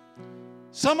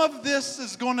 Some of this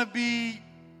is going to be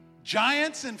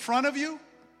giants in front of you.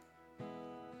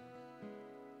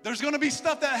 There's going to be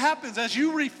stuff that happens as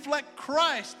you reflect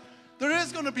Christ. There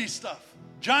is going to be stuff.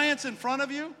 Giants in front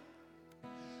of you.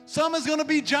 Some is going to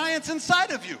be giants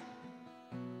inside of you.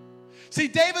 See,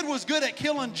 David was good at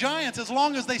killing giants as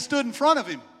long as they stood in front of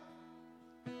him.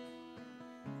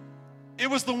 It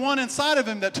was the one inside of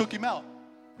him that took him out.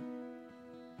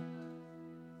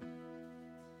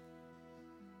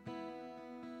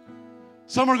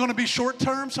 Some are going to be short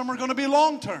term, some are going to be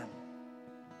long term.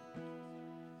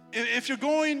 If you're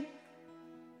going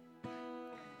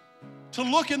to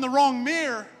look in the wrong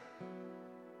mirror,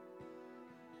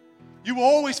 you will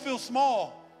always feel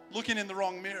small looking in the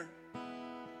wrong mirror.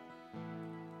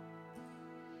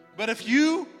 But if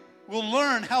you will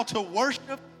learn how to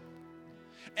worship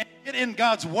and get in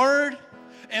God's word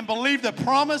and believe the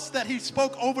promise that He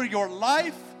spoke over your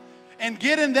life and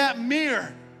get in that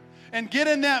mirror,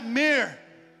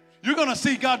 you're going to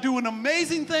see God do an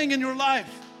amazing thing in your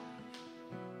life.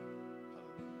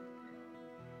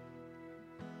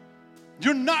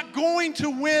 You're not going to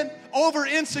win over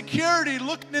insecurity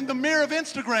looking in the mirror of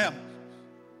Instagram.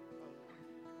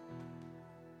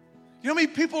 You know how many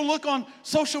people look on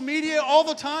social media all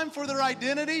the time for their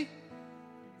identity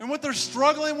and what they're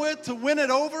struggling with to win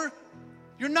it over?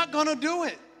 You're not going to do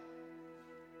it.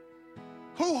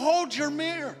 Who holds your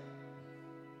mirror?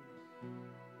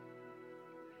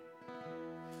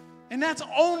 And that's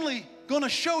only going to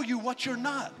show you what you're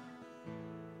not,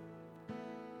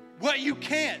 what you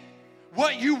can't,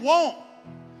 what you won't.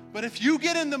 But if you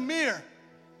get in the mirror,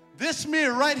 this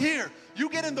mirror right here, you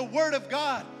get in the Word of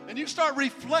God and you start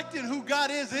reflecting who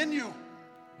God is in you.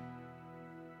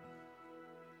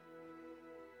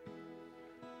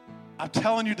 I'm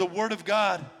telling you, the Word of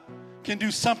God can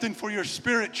do something for your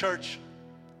spirit, church.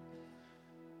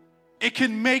 It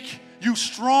can make you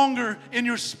stronger in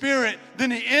your spirit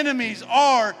than the enemies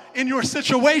are in your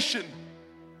situation.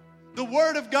 The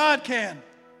Word of God can.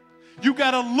 You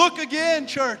got to look again,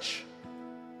 church.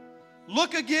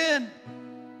 Look again.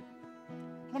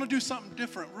 I want to do something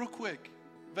different real quick.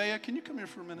 Vea, can you come here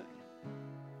for a minute?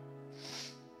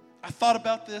 I thought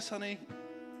about this, honey.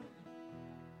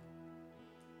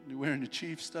 You wearing the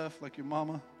chief stuff like your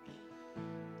mama?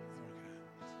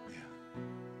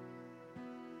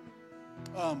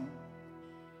 Yeah.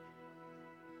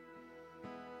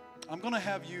 I'm going to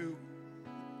have you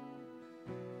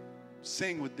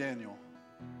sing with Daniel.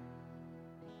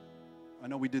 I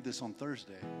know we did this on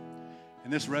Thursday,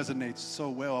 and this resonates so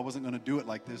well. I wasn't going to do it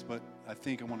like this, but I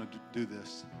think I want to do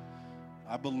this.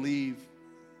 I believe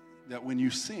that when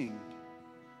you sing,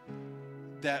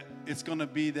 that it's going to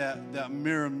be that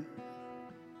mirror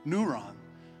neuron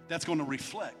that's going to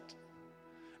reflect,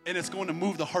 and it's going to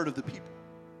move the heart of the people.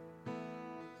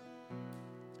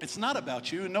 It's not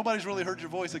about you, and nobody's really heard your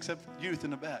voice except youth in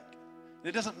the back.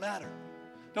 It doesn't matter.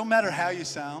 It don't matter how you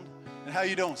sound and how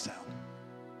you don't sound.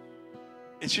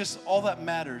 It's just all that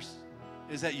matters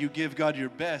is that you give God your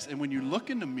best. And when you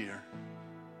look in the mirror,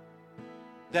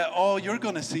 that all you're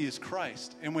going to see is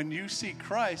Christ. And when you see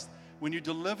Christ, when you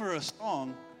deliver a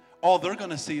song, all they're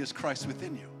going to see is Christ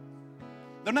within you.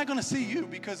 They're not going to see you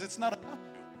because it's not about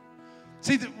you.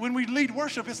 See, when we lead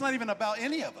worship, it's not even about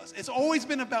any of us. It's always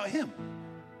been about Him.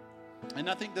 And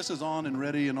I think this is on and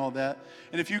ready and all that.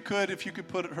 And if you could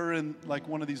put her in like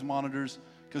one of these monitors,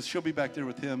 because she'll be back there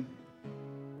with him.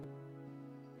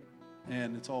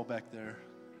 And it's all back there,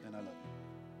 and I love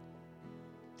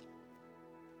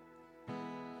it.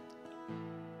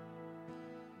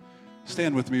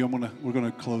 Stand with me. We're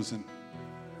gonna close and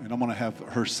I'm gonna have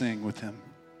her sing with him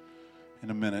in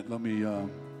a minute. Let me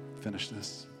finish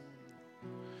this.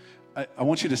 I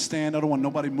want you to stand. I don't want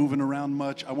nobody moving around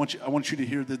much. I want you to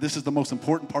hear that this is the most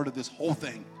important part of this whole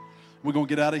thing. We're going to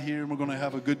get out of here and we're going to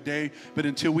have a good day. But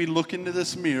until we look into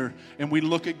this mirror and we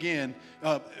look again,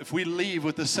 if we leave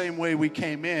with the same way we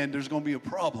came in, there's going to be a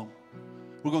problem.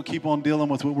 We're going to keep on dealing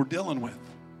with what we're dealing with.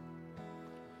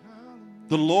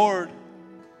 The Lord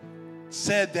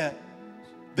said that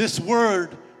this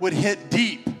word would hit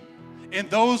deep in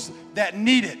those that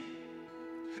need it.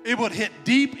 It would hit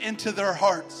deep into their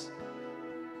hearts.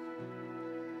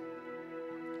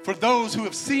 For those who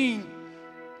have seen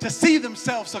to see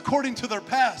themselves according to their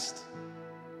past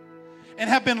and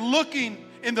have been looking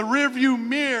in the rearview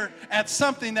mirror at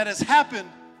something that has happened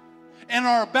and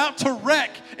are about to wreck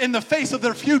in the face of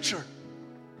their future.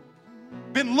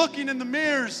 Been looking in the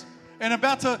mirrors and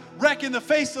about to wreck in the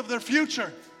face of their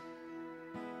future.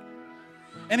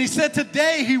 And he said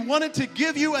today he wanted to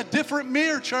give you a different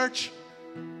mirror, church.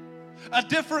 A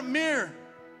different mirror.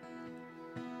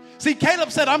 See,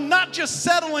 Caleb said, I'm not just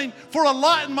settling for a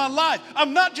lot in my life.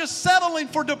 I'm not just settling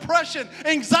for depression,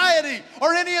 anxiety,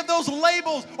 or any of those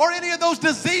labels, or any of those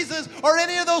diseases, or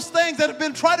any of those things that have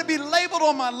been trying to be labeled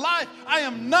on my life. I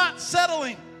am not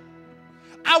settling.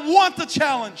 I want the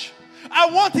challenge. I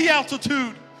want the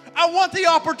altitude. I want the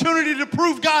opportunity to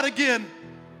prove God again.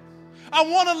 I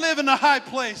want to live in a high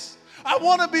place. I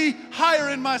want to be higher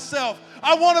in myself.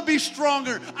 I want to be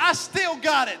stronger. I still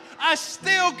got it. I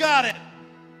still got it.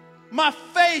 My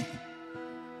faith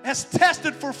has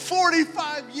tested for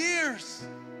 45 years.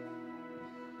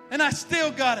 And I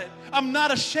still got it. I'm not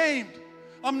ashamed.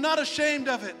 I'm not ashamed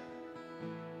of it.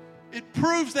 It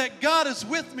proves that God is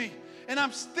with me. And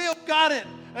I'm still got it.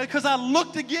 Because I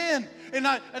looked again. And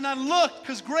I looked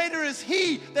because greater is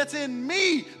He that's in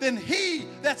me than he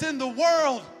that's in the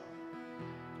world.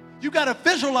 You got to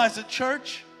visualize it,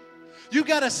 church. You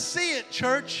got to see it,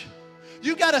 church.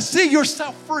 You got to see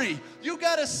yourself free. You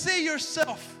got to see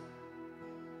yourself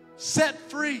set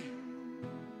free.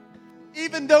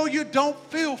 Even though you don't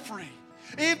feel free.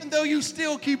 Even though you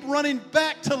still keep running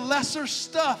back to lesser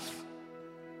stuff.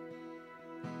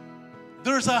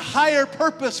 There's a higher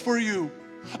purpose for you.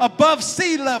 Above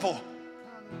sea level.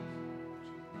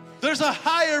 There's a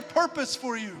higher purpose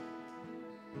for you.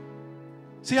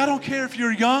 See, I don't care if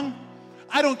you're young.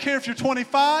 I don't care if you're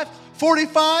 25,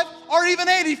 45, or even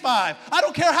 85. I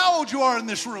don't care how old you are in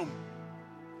this room.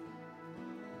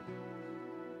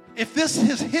 If this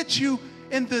has hit you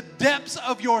in the depths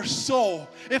of your soul,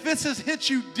 if this has hit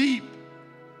you deep,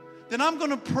 then I'm going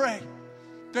to pray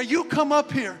that you come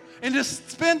up here and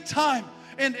just spend time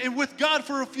and with God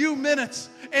for a few minutes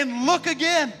and look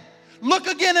again. Look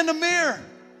again in the mirror.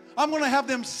 I'm going to have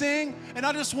them sing, and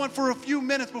I just want for a few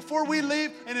minutes before we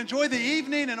leave and enjoy the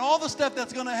evening and all the stuff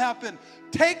that's going to happen.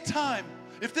 Take time.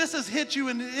 If this has hit you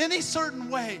in any certain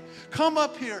way, come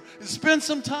up here and spend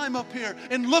some time up here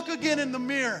and look again in the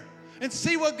mirror and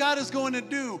see what God is going to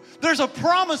do. There's a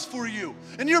promise for you,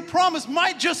 and your promise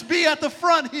might just be at the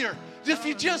front here if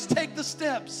you just take the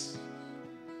steps.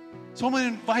 So I'm going to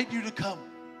invite you to come.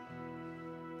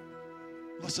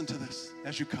 Listen to this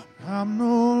as you come. I'm no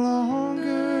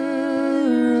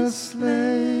longer a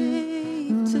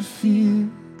slave to fear.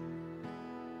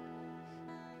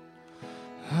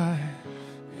 I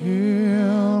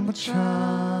am a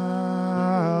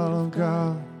child of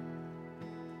God.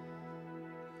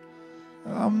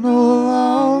 I'm no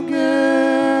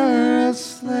longer a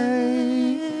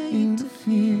slave to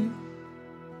fear.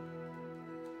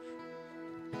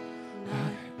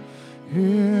 I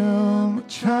am a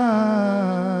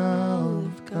child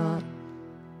of God.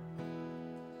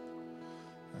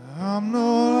 I'm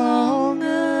no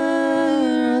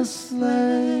longer a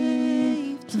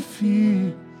slave to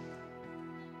fear.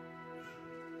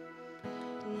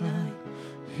 I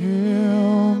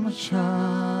am a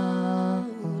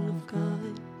child of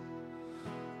God.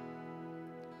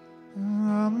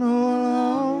 I'm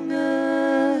no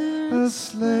longer a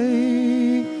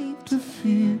slave to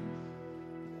fear.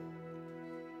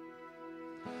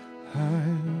 I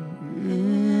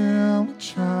am a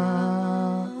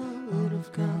child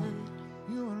of God.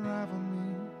 You unravel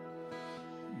me.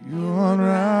 You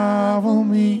unravel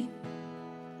me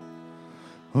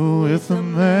with a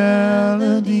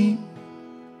melody.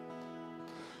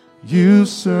 You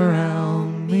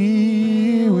surround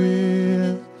me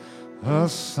with a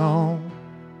song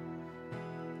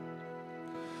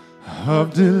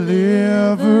of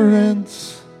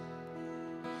deliverance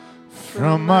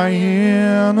from my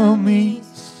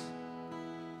enemies,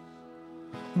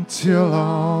 until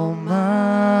all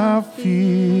my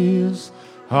fears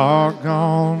are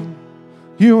gone.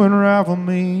 You unravel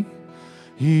me.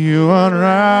 You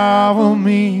unravel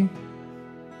me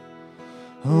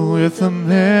with a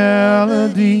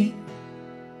melody.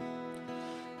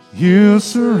 You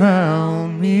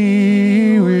surround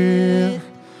me with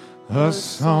a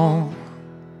song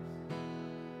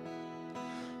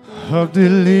of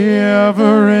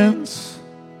deliverance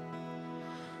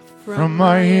from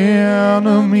my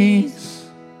enemies,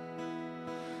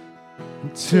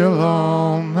 until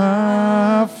all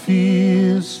my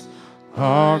fears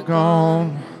are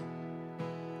gone.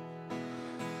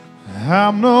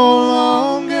 I'm no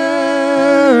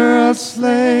longer a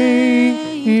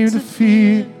slave to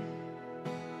fear.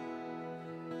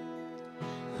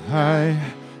 I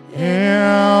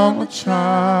am a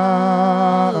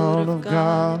child of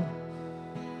God.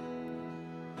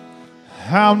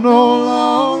 I'm no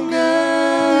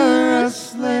longer a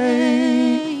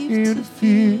slave to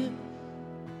fear.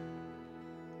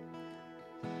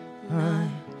 I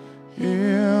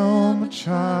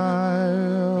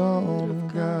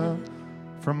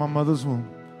mother's womb.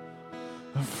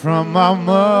 From my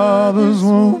mother's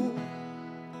womb,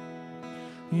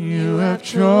 you have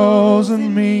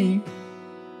chosen me,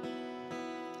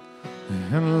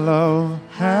 and love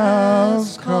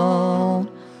has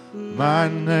called my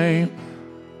name,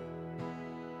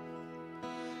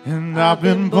 and I've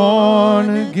been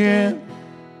born again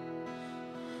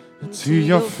to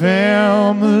your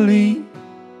family.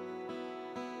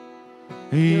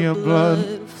 Your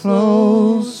blood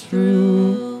flows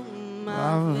through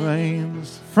my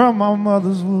veins. From my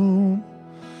mother's womb,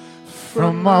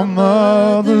 from my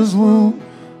mother's womb,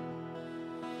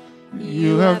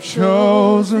 you have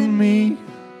chosen me.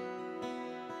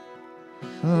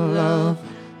 Love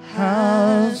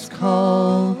has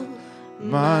called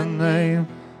my name.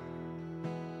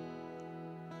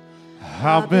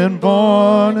 I've been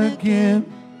born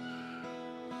again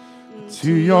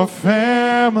to your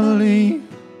family.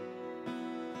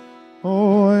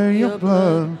 Oh, your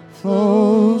blood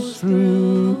flows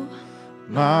through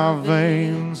my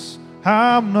veins.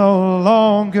 I'm no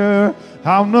longer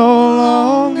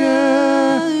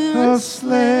a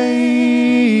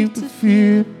slave to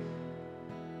fear.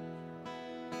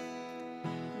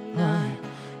 I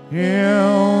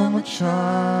am a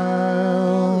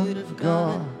child of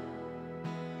God.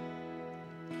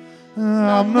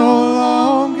 I'm no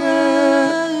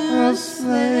longer a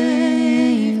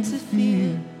slave to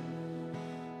fear.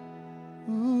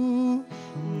 Ooh,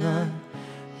 I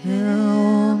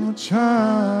am a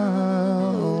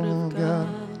child of God.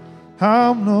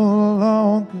 I'm no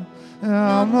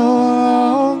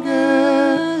longer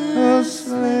a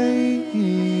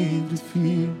slave to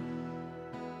fear.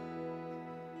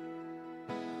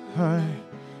 I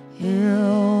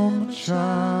am a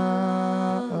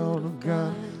child of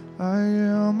God. I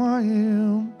am a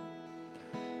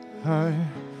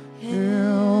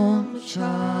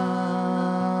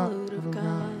child of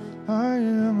God. I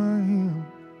am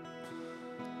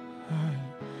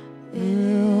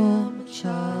a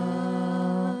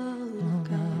child of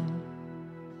God.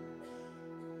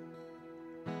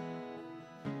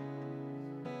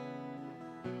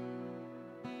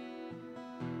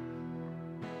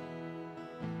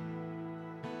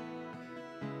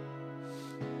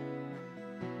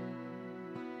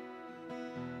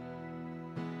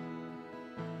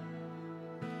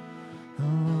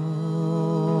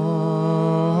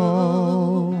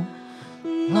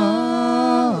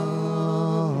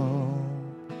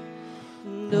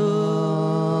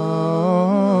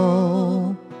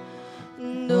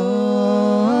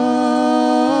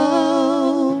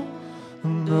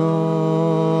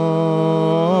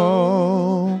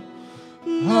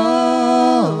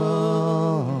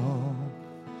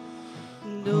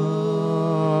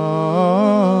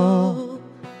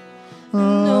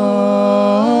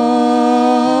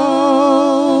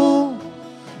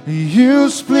 You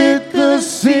split the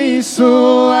sea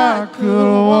so I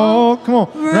could walk, come on,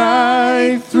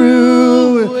 right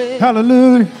through it.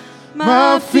 Hallelujah.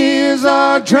 My fears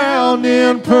are drowned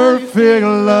in perfect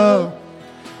love.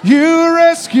 You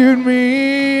rescued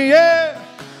me, yeah.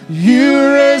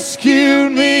 You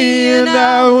rescued me, and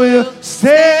I will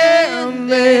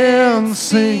stand and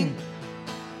sing.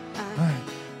 I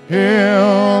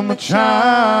am a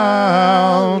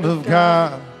child of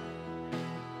God.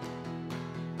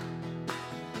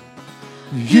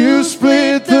 You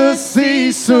split the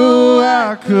sea so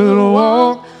I could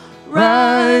walk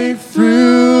right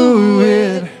through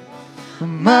it.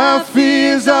 My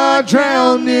fears are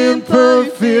drowned in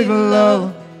perfect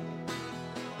love.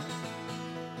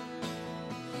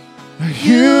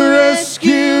 You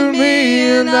rescued me,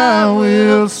 and I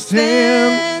will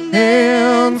stand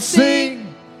and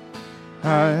sing.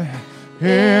 I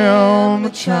am a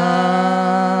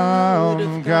child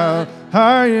of God.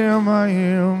 I am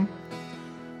a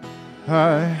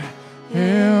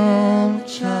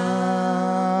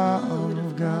child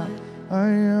of God. I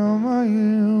am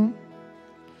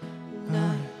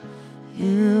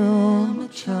a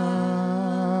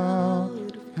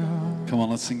child of God. Come on,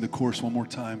 let's sing the chorus one more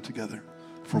time together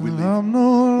before we leave. I'm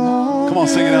no longer Come on,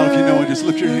 sing it out if you know it. Just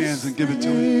lift your hands and give it to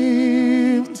Him.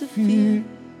 to fear.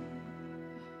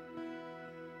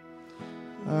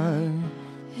 I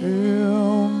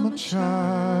am a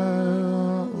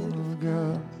child of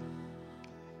God.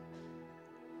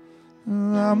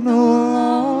 I'm no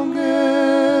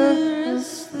longer a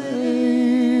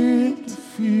slave to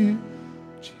fear.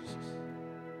 Jesus.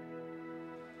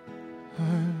 I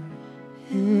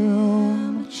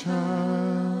am a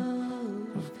child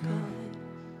of God.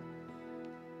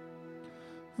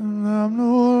 And I'm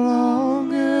no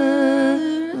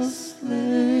longer a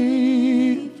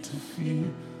slave to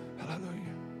fear.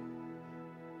 Hallelujah.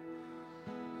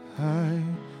 I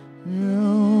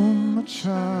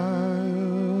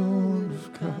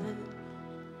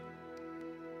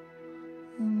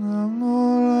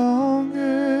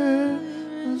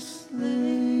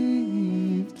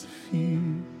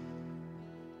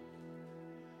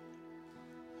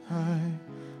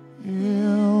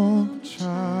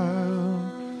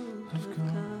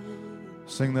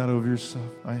Sing that over yourself.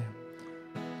 I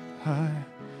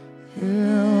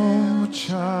am a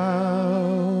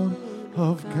child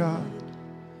of God.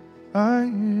 I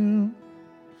am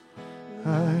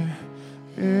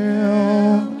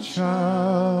a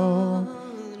child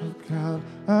of God.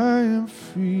 I am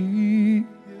free.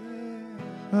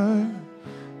 I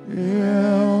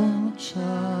am a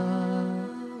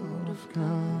child of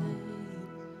God.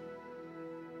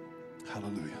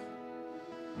 Hallelujah.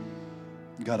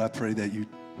 God, I pray that you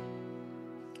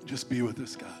just be with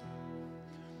us, God.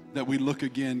 That we look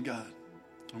again, God,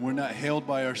 and we're not held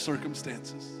by our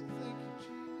circumstances.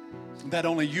 That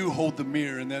only you hold the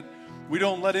mirror, and that we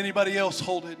don't let anybody else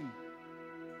hold it.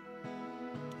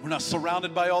 We're not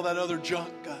surrounded by all that other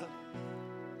junk, God.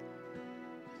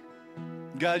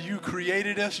 God, you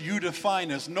created us, you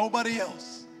define us, nobody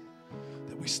else.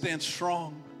 That we stand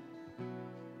strong.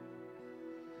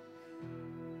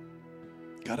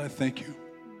 God, I thank you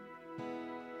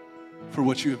for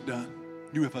what you have done.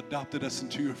 You have adopted us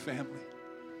into your family.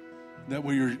 That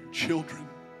we're your children.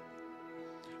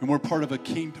 And we're part of a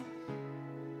kingdom.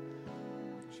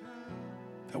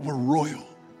 That we're royal.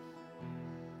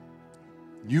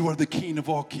 You are the King of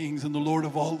all kings and the Lord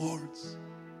of all lords.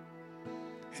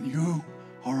 And you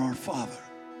are our Father.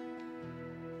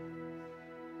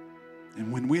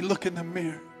 And when we look in the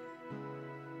mirror,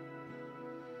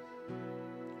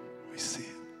 we see it.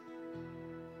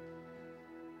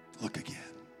 Look again.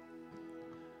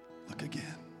 Look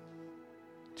again.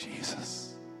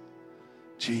 Jesus.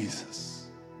 Jesus.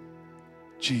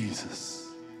 Jesus.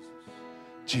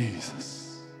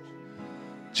 Jesus.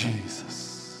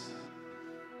 Jesus.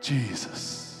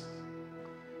 Jesus.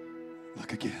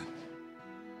 Look again.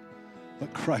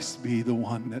 Let Christ be the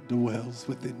one that dwells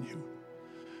within you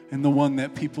and the one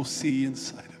that people see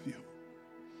inside of you.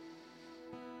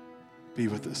 Be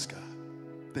with us, God.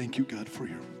 Thank you, God, for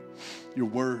your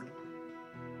word.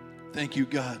 Thank you,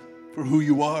 God, for who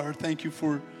you are. Thank you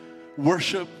for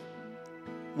worship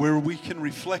where we can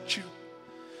reflect you.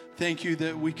 Thank you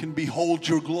that we can behold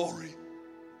your glory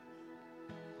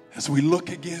as we look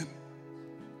again.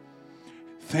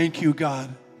 Thank you,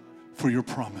 God, for your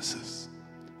promises.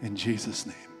 In Jesus'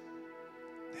 name,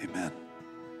 amen.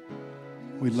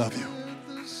 We love you.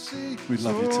 We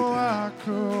love you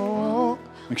today.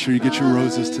 Make sure you get your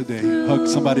roses today. Hug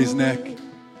somebody's neck.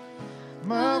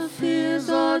 My fears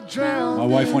are drowned. My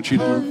wife wants you to